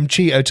 boom,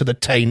 Cheeto to the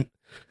taint.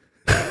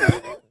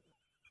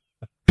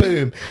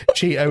 Boom,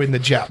 Cheeto in the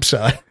Jap's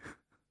eye.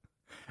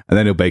 And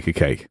then he'll bake a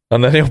cake. A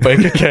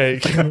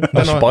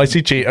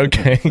spicy Cheeto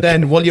cake.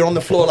 Then while you're on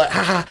the floor like,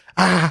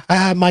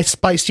 my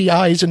spicy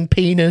eyes and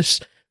penis,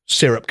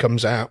 syrup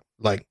comes out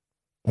like,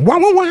 wow,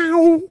 wow,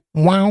 wow,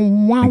 wow,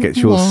 wow. It gets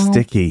you all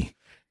sticky.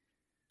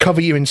 Cover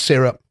you in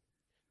syrup,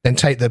 then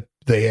take the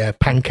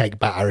pancake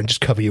batter and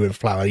just cover you in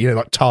flour, you know,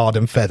 like tarred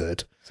and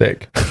feathered.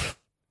 Sick.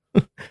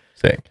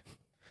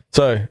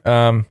 So,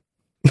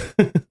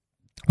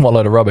 what a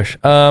load of rubbish.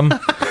 As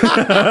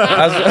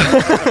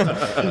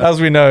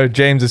we know,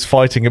 James's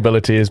fighting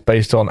ability is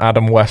based on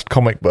Adam West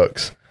comic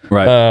books.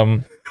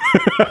 Right.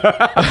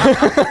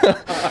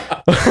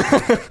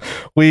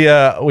 We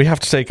have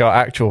to take our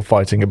actual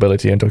fighting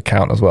ability into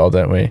account as well,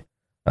 don't we?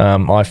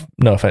 No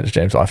offense,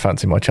 James, I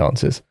fancy my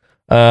chances.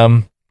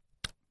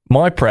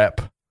 My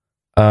prep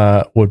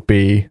would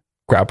be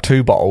grab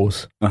 2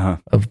 bottles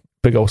of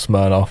big old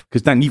Smirnoff.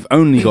 Because Dan, you've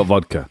only got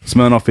vodka.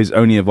 Smirnoff is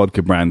only a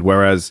vodka brand,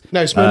 whereas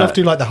No, Smirnoff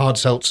do like the hard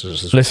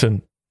seltzers as well.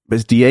 Listen,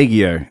 it's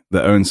Diageo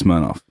that owns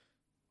Smirnoff.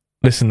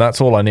 Listen,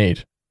 that's all I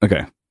need.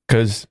 Okay.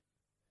 Because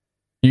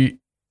I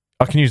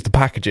can use the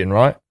packaging,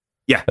 right?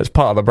 Yeah. It's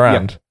part of the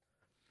brand. Yeah.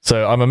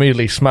 So I'm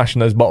immediately smashing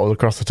those bottles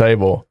across the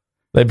table.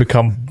 They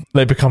become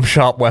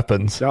sharp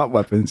weapons. Sharp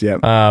weapons, yeah.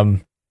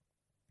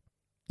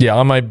 Yeah,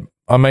 I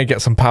may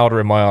get some powder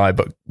in my eye,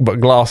 but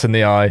glass in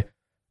the eye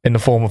in the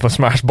form of a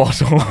smashed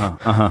bottle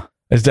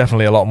is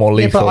definitely a lot more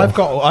lethal. Yeah,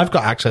 but I've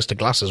got access to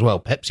glass as well.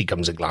 Pepsi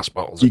comes in glass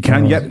bottles. You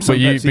can, yep. But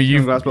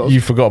you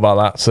forgot about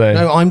that. So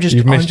no,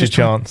 you've missed your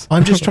chance.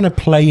 I'm just trying to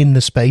play in the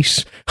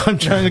space. I'm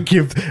trying to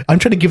give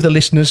the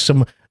listeners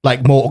some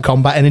like Mortal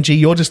Kombat energy.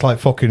 You're just like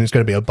fucking. It's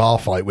going to be a bar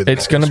fight with.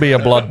 It's going to be a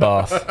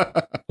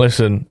bloodbath.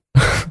 Listen,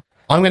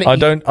 I'm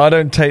gonna. I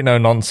don't take no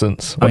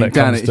nonsense when it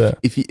comes to.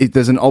 If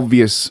there's an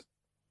obvious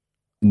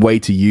way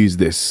to use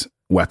this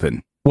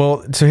weapon,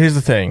 Well, so here's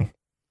the thing: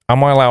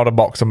 am I allowed a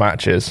box of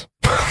matches?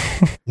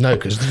 No,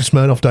 because the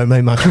Smirnoff don't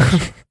make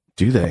matches.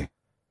 do they?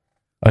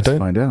 I don't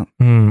find out.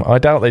 I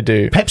doubt they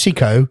do.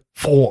 PepsiCo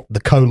fought the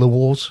Cola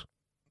Wars.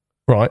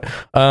 Right.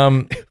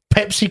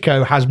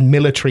 PepsiCo has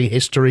military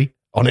history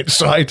on its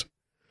side.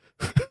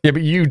 Yeah,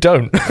 but you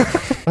don't.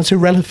 That's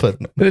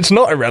irrelevant. It's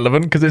not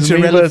irrelevant because it's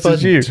me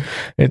versus you.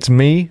 It's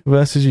me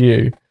versus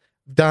you.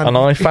 Dan, and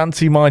I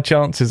fancy my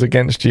chances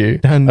against you,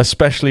 Dan,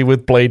 especially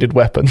with bladed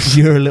weapons.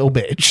 You're a little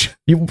bitch.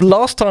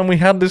 Last time we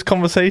had this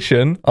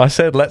conversation, I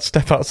said, let's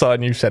step outside,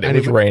 and you said it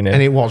was raining.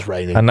 And it was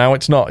raining. And now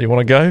it's not. You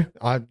want to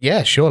go?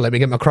 Yeah, sure. Let me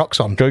get my Crocs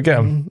on. Go get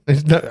them.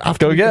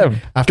 Go get them.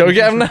 Go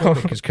get them now.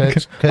 Because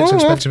Kurt's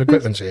expensive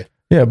equipment's here.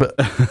 Yeah, but...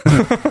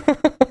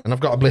 And I've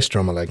got a blister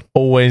on my leg.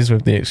 Always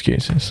with the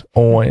excuses.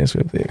 Always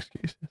with the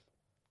excuses.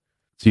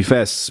 To be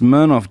fair,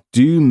 Smirnoff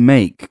do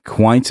make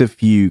quite a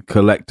few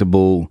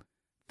collectible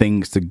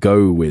things to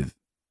go with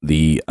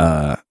the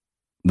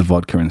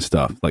vodka and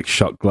stuff, like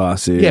shot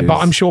glasses. Yeah, but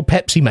I'm sure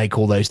Pepsi make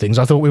all those things.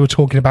 I thought we were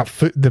talking about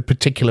the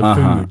particular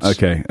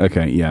foods. Okay,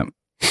 yeah.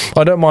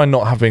 I don't mind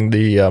not having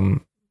the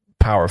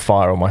power of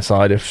fire on my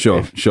side if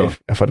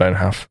I don't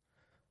have.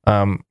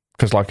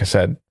 Because like I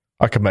said,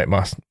 I could make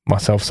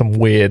myself some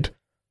weird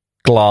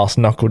glass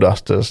knuckle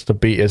dusters to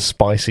beat his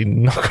spicy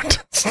knuckle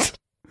dust.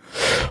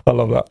 I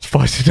love that.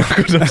 Spicy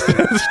knuckle dust.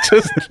 It's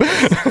just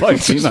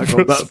spicy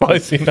knuckle dust.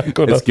 Spicy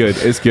knuckle dust.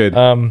 It's good.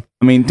 I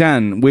mean,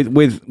 Dan,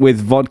 with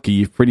vodka,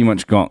 you've pretty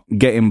much got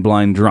get him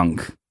blind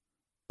drunk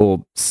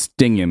or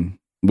sting him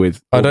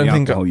with all the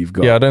alcohol you've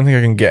got. Yeah, I don't think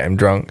I can get him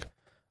drunk.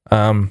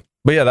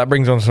 But yeah, that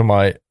brings on to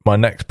my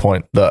next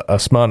point, that a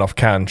Smirnoff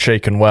can,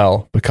 shaken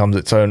well, becomes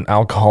its own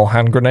alcohol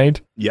hand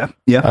grenade. Yeah.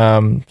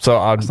 So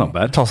I'd not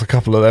bad. Toss a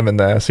couple of them in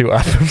there, see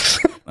what happens.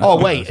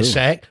 Wait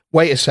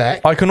a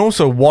sec. I can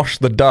also wash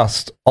the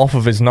dust off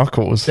of his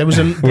knuckles with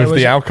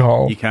the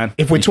alcohol. You can.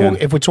 If we're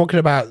talking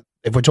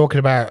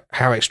about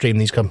how extreme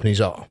these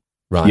companies are,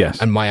 right? Yes.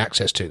 And my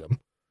access to them.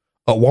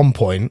 At one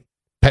point,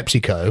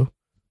 PepsiCo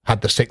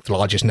had the 6th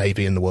largest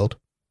navy in the world.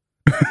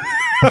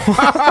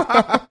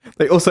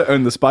 They also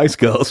own the Spice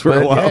Girls for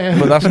a while. Yeah.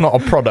 But that's not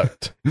a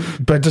product.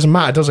 But it doesn't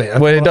matter, does it?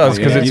 Well, it does,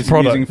 because it's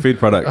product. Using food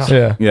products.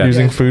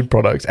 Using food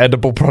products,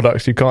 edible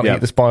products. You can't eat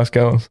the Spice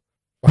Girls.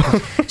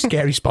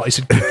 Scary Spice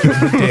would kick you in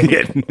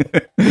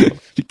the dick.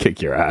 You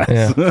kick your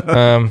ass.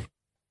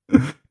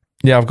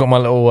 Yeah. I've got my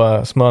little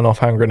Smirnoff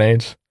hand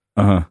grenades.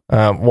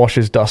 Wash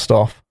his dust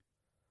off.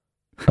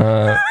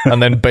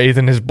 And then bathe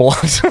in his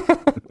blood.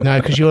 No,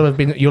 because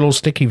you're all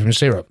sticky from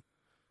syrup.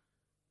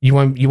 You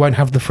won't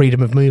have the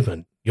freedom of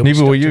movement.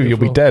 Neither will you. You'll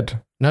be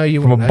dead. No, you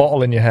from won't. A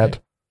bottle in your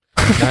head.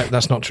 No,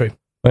 that's not true.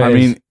 I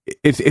mean,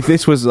 if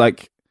this was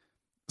like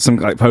some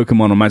like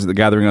Pokemon or Magic the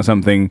Gathering or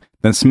something,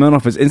 then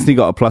Smirnoff has instantly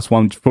got a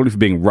 +1, probably for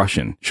being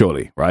Russian,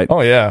 surely, right?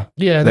 Oh yeah,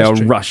 yeah, they are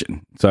true.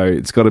 Russian, so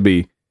it's got to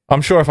be.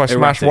 I'm sure if I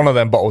smash one of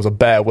them bottles, a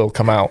bear will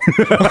come out.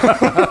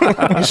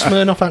 Is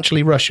Smirnoff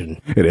actually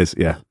Russian? It is,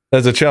 yeah.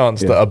 There's a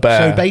chance that a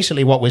bear... So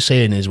basically what we're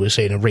seeing is a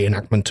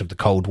reenactment of the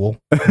Cold War.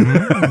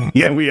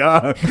 Yeah, we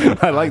are.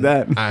 I like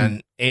that.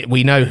 And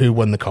we know who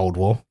won the Cold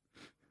War.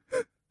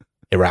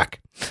 Iraq.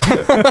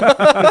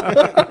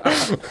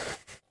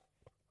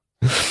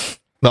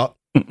 But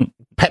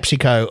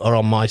PepsiCo are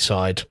on my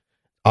side.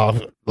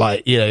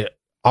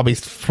 I'll be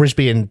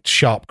frisbeeing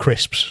sharp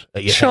crisps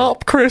at your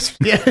Sharp crisps?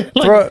 Yeah.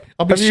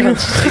 I'll be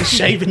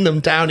shaving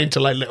them down into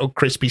like little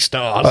crispy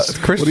stars.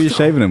 What are you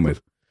shaving them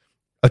with?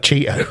 A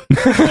Cheeto.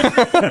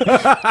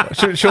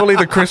 Surely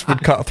the crisp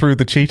would cut through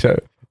the Cheeto.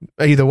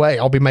 Either way,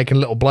 I'll be making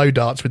little blow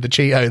darts with the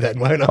Cheeto then,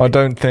 won't I? I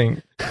don't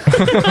think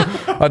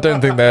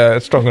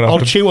they're strong enough I'll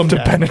chew them to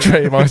down.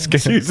 Penetrate my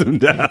skin. Chew them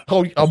down.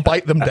 I'll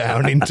bite them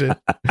down into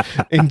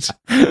and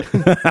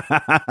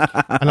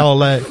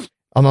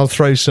I'll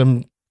throw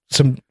some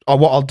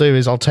what I'll do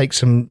is I'll take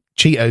some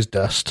Cheetos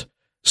dust,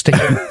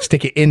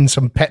 stick it in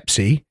some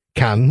Pepsi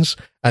cans,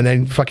 and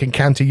then fucking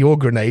counter your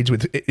grenades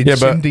with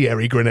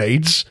incendiary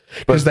grenades,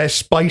 because they're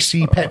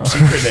spicy Pepsi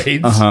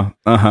grenades.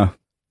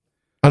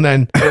 And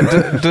then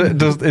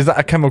is that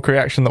a chemical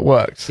reaction that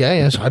works? Yeah,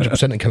 it's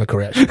 100% a chemical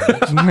reaction.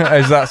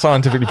 Is that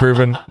scientifically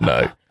proven?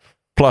 No.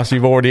 Plus,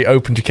 you've already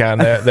opened your can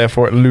there,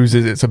 therefore it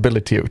loses its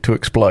ability to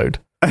explode.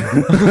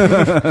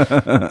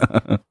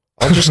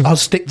 I'll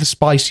stick the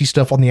spicy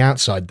stuff on the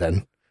outside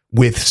then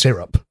with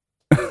syrup.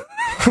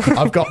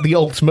 I've got the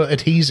ultimate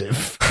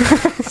adhesive.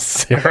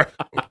 Syrup.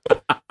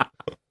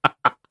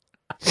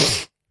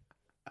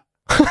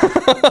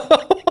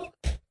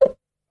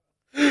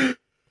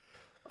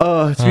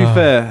 To be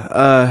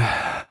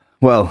fair,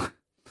 well,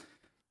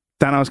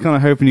 Dan, I was kind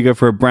of hoping you go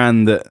for a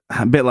brand that,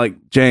 a bit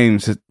like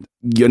James,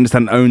 you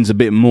understand owns a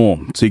bit more,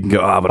 so you can go.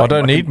 But I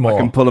don't need more. I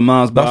can pull a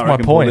Mars bar. That's my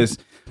point.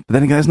 But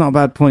then again, it's not a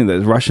bad point.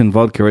 That Russian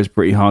vodka is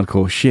pretty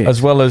hardcore shit.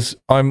 As well as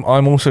I'm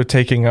also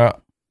taking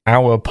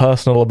our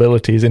personal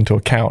abilities into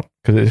account,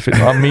 because if it's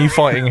me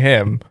fighting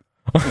him,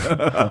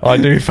 I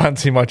do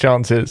fancy my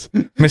chances.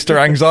 Mr.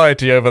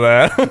 Anxiety over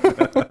there.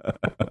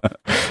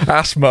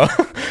 asthma.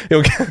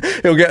 He'll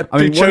get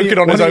choking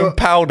on his own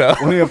powder.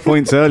 One of your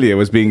points earlier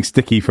was being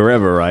sticky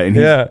forever, right? And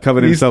he's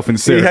covered himself in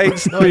syrup. He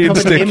hates being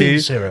sticky.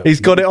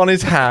 He's got it on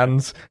his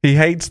hands. He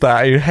hates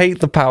that. He'd hate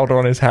the powder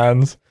on his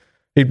hands.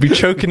 He'd be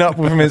choking up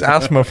with his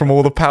asthma from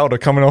all the powder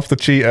coming off the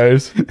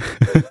Cheetos.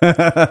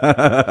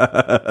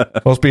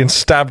 Whilst being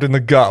stabbed in the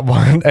gut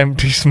by an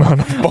empty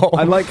Smirnoff bottle.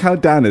 I like how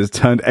Dan has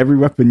turned every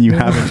weapon you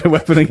have into a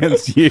weapon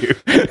against you.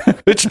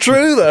 It's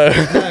true, though.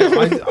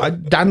 No,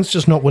 Dan's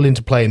just not willing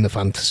to play in the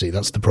fantasy.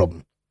 That's the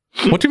problem.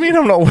 What do you mean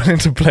I'm not willing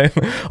to play?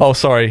 Oh,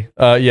 sorry.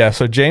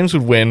 So James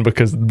would win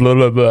because blah,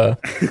 blah, blah.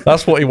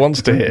 That's what he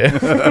wants to hear.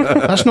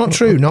 That's not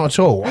true. Not at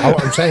all.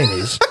 What I'm saying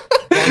is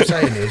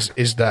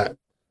that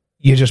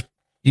you're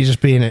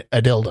just being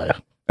a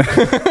dildo.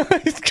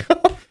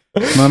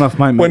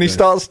 When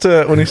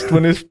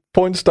his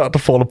points start to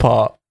fall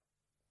apart.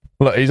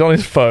 Look, he's on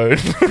his phone.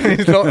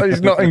 he's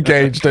not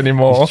engaged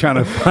anymore. He's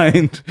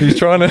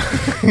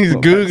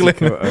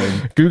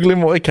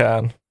googling what he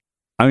can.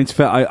 I mean, it's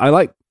fair.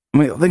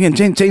 Again,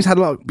 James had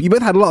a lot. You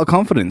both had a lot of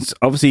confidence.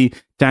 Obviously,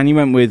 Dan, you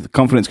went with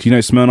confidence because you know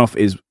Smirnoff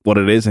is what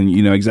it is, and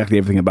you know exactly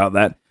everything about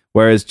that.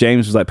 Whereas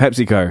James was like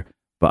PepsiCo,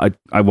 but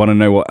I want to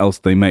know what else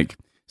they make.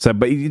 So,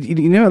 but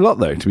you know a lot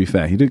though. To be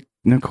fair, you did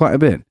know quite a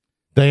bit.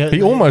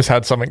 He almost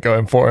had something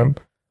going for him,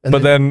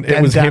 but then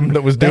it was him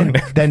that was doing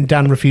it. Then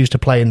Dan refused to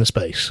play in the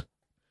space.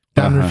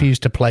 Dan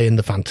refused to play in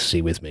the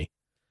fantasy with me.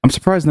 I'm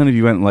surprised none of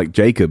you went like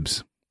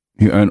Jacobs,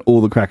 who own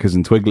all the crackers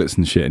and Twiglets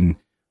and shit, and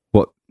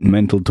what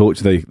mental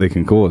torture they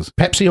can cause.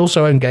 Pepsi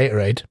also owned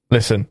Gatorade.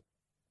 Listen.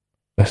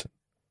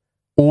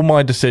 All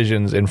my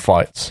decisions in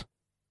fights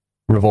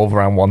revolve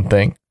around one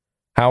thing.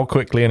 How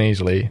quickly and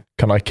easily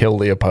can I kill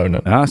the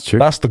opponent? That's true.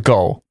 That's the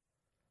goal.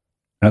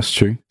 That's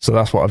true. So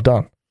that's what I've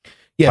done.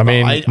 Yeah,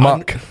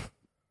 Muck.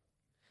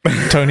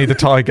 Tony the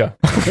Tiger.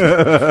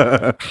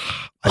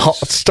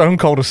 Stone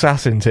Cold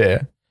Assassins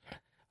here.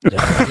 Yeah,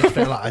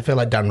 I feel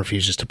like Dan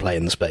refuses to play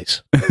in the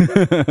space.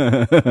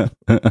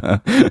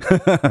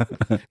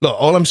 Look,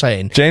 all I'm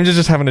saying... James is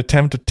just having a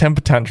temper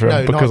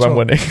tantrum because I'm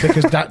winning.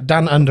 Because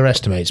Dan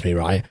underestimates me,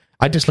 right?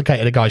 I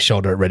dislocated a guy's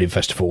shoulder at Reading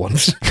Festival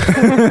once.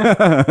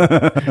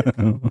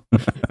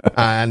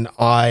 And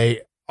I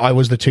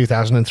was the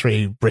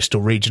 2003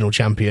 Bristol Regional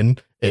Champion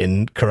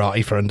in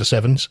karate for under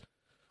sevens.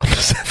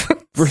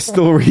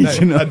 Bristol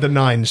Regional? No, under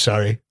nines,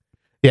 sorry.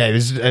 Yeah, it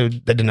was, they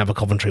didn't have a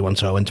Coventry one,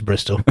 so I went to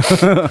Bristol.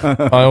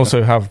 I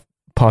also have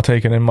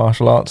partaken in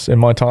martial arts in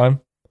my time.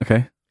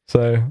 Okay.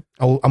 So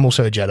I'm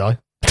also a Jedi.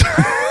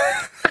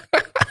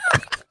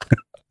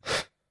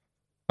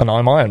 And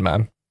I'm Iron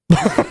Man.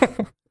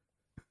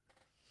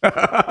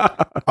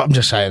 I'm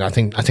just saying, I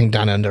think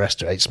Dan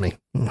underestimates me.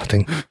 I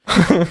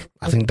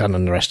think Dan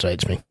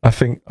underestimates me.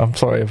 I'm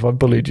sorry if I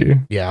bullied you.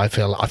 Yeah, I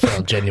feel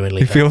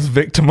genuinely. He feels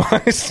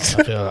victimized.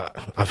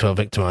 I feel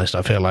victimized.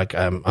 I feel like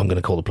I'm going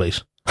to call the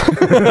police.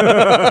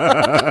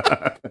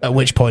 At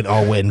which point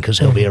I'll win because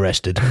he'll be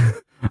arrested.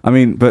 I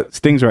mean, but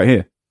Sting's right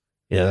here.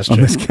 Yeah, that's on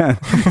true. this can.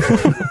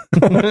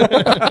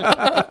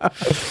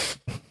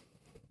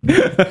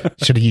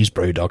 Should have used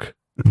Brewdog.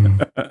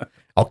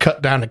 I'll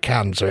cut down a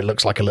can so it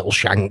looks like a little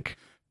shank.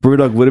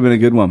 Brewdog would have been a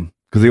good one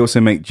because they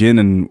also make gin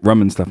and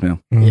rum and stuff now.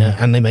 Yeah,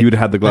 and they make. You would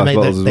have had the glass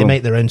bottles as well. They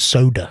make their own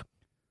soda.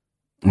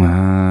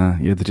 Yeah,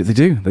 they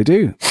do. That'd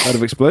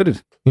have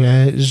exploded.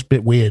 Yeah, it's a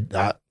bit weird.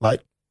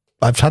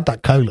 I've had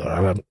that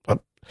cola.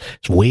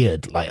 It's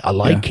weird. Like I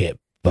like it,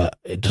 but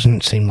it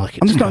doesn't seem like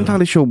it's. I'm just not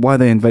entirely sure why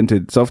they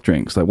invented soft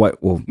drinks. Like,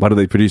 why do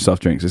they produce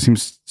soft drinks? It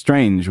seems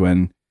strange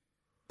when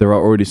there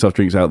are already soft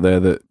drinks out there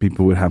that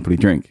people would happily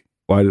drink.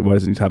 Why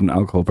does it need to have an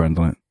alcohol brand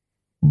on it?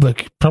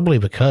 But probably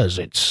because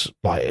it's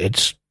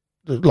like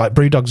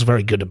Brewdog's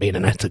very good at being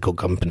an ethical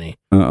company.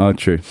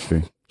 True.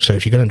 So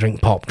if you're going to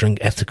drink pop, drink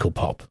ethical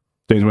pop.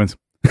 James wins.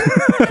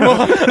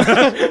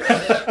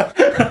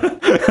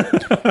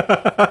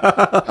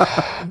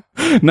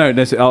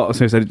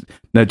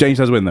 No, James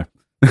does win though.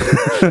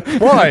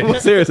 Why?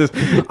 Seriously,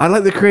 I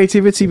like the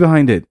creativity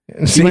behind it.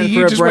 See,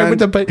 you just went with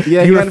the.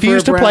 Yeah, you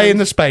refused to play in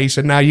the space,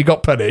 and now you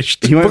got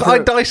punished. But I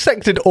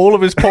dissected all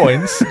of his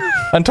points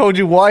and told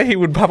you why he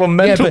would have a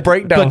mental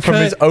breakdown from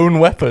his own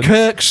weapons.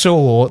 Kirk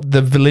saw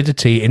the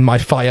validity in my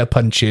fire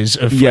punches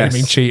of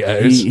flaming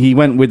Cheetos. He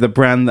went with a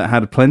brand that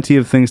had plenty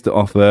of things to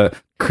offer,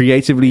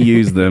 creatively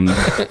used them,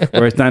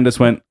 whereas Dan just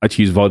went, I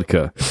choose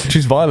vodka.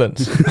 Choose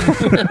violence.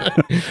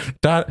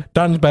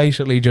 Dan's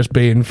basically just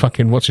being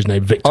fucking, what's his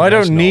name, Victor. I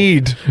don't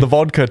need the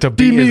vodka to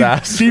beat his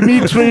ass.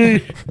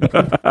 Dimitri.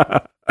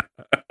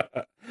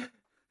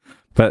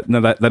 But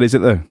no, that is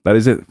it though. That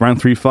is it.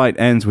 Round 3 fight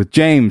ends with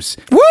James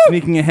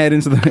sneaking ahead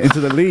into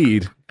the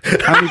lead.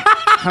 How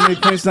many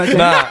points is that, James?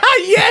 Nah.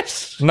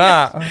 Yes.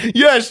 Nah.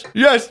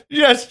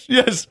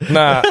 Yes.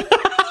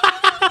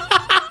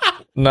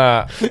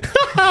 Nah.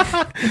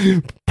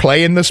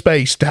 Play in the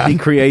space, Dan. Be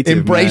creative.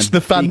 Embrace man.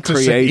 the fantasy.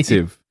 Be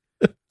creative.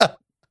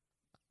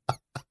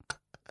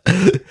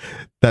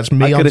 That's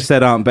me. I could have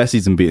said Aunt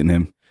Bessie's and beaten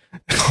him.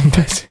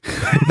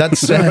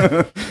 That's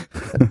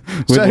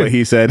with what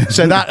he said.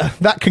 So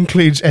that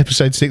concludes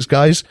episode 6,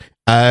 guys.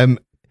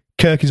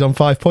 Kirk is on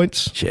 5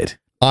 points. Shit.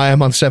 I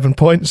am on 7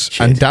 points,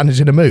 and Dan is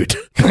in a mood.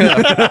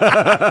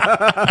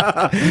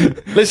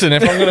 Listen,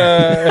 if I'm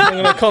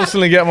gonna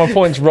constantly get my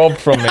points robbed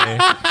from me,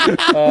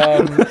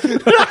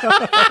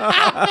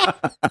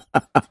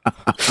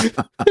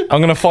 I'm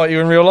gonna fight you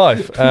in real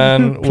life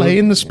and Play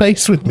in the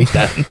space with me,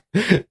 Dan.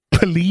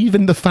 Believe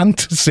in the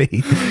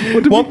fantasy.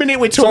 1 minute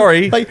we're talking.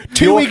 Sorry, like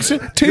 2 weeks.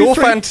 Your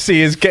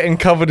fantasy is getting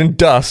covered in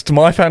dust.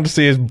 My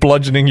fantasy is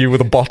bludgeoning you with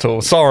a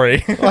bottle.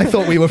 Sorry, I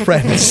thought we were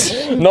friends.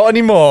 not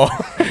anymore.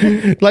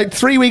 Like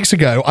 3 weeks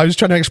ago, I was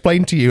trying to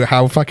explain to you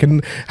how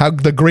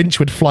the Grinch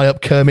would fly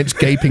up Kermit's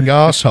gaping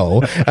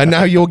arsehole, and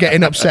now you're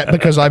getting upset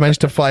because I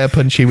managed to fire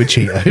punch you with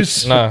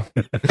Cheetos. No.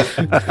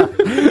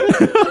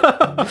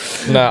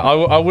 No,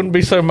 I wouldn't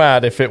be so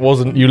mad if it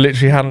wasn't. You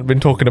literally hadn't been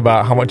talking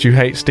about how much you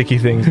hate sticky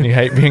things and you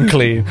hate being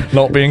clean,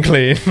 not being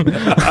clean.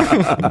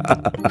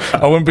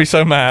 I wouldn't be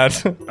so mad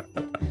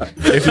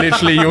if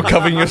literally you're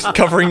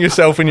covering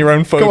yourself in your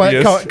own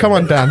phobias. Come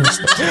on, Dan.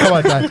 Come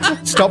on,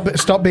 Dan.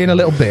 Stop being a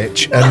little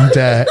bitch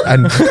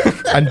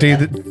and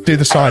do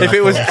the sign. If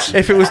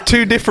it was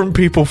two different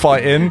people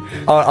fighting,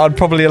 I'd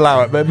probably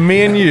allow it. But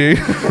me and you,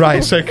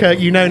 right? So Kurt,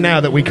 you know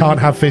now that we can't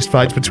have fist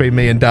fights between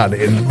me and Dan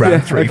in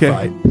round 3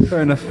 fight.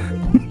 Fair enough.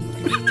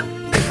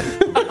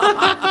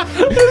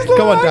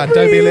 Come on, Dan.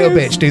 Don't be a little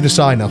bitch. Do the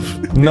sign off.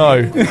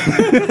 no.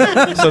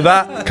 So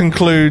that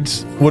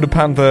concludes Would a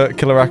Panther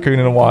Kill a Raccoon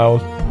in a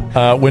Wild.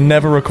 We're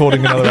never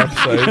recording another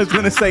episode. I was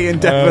going to say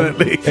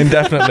indefinitely.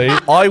 Indefinitely.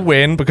 I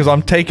win because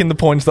I'm taking the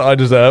points that I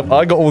deserve.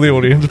 I got all the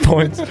audience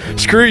points.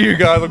 Screw you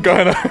guys, I'm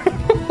going home.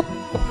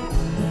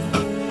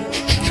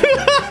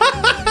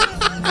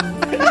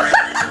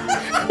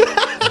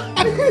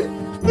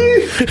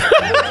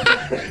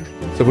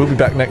 So we'll be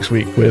back next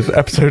week with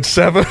episode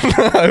 7.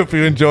 I hope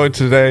you enjoyed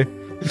today.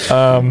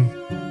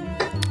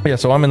 Yeah,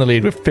 so I'm in the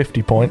lead with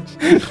 50 points.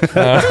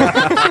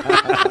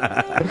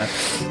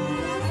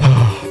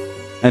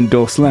 And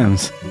door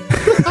slams.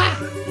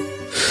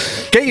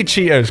 Get your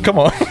Cheetos, come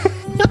on.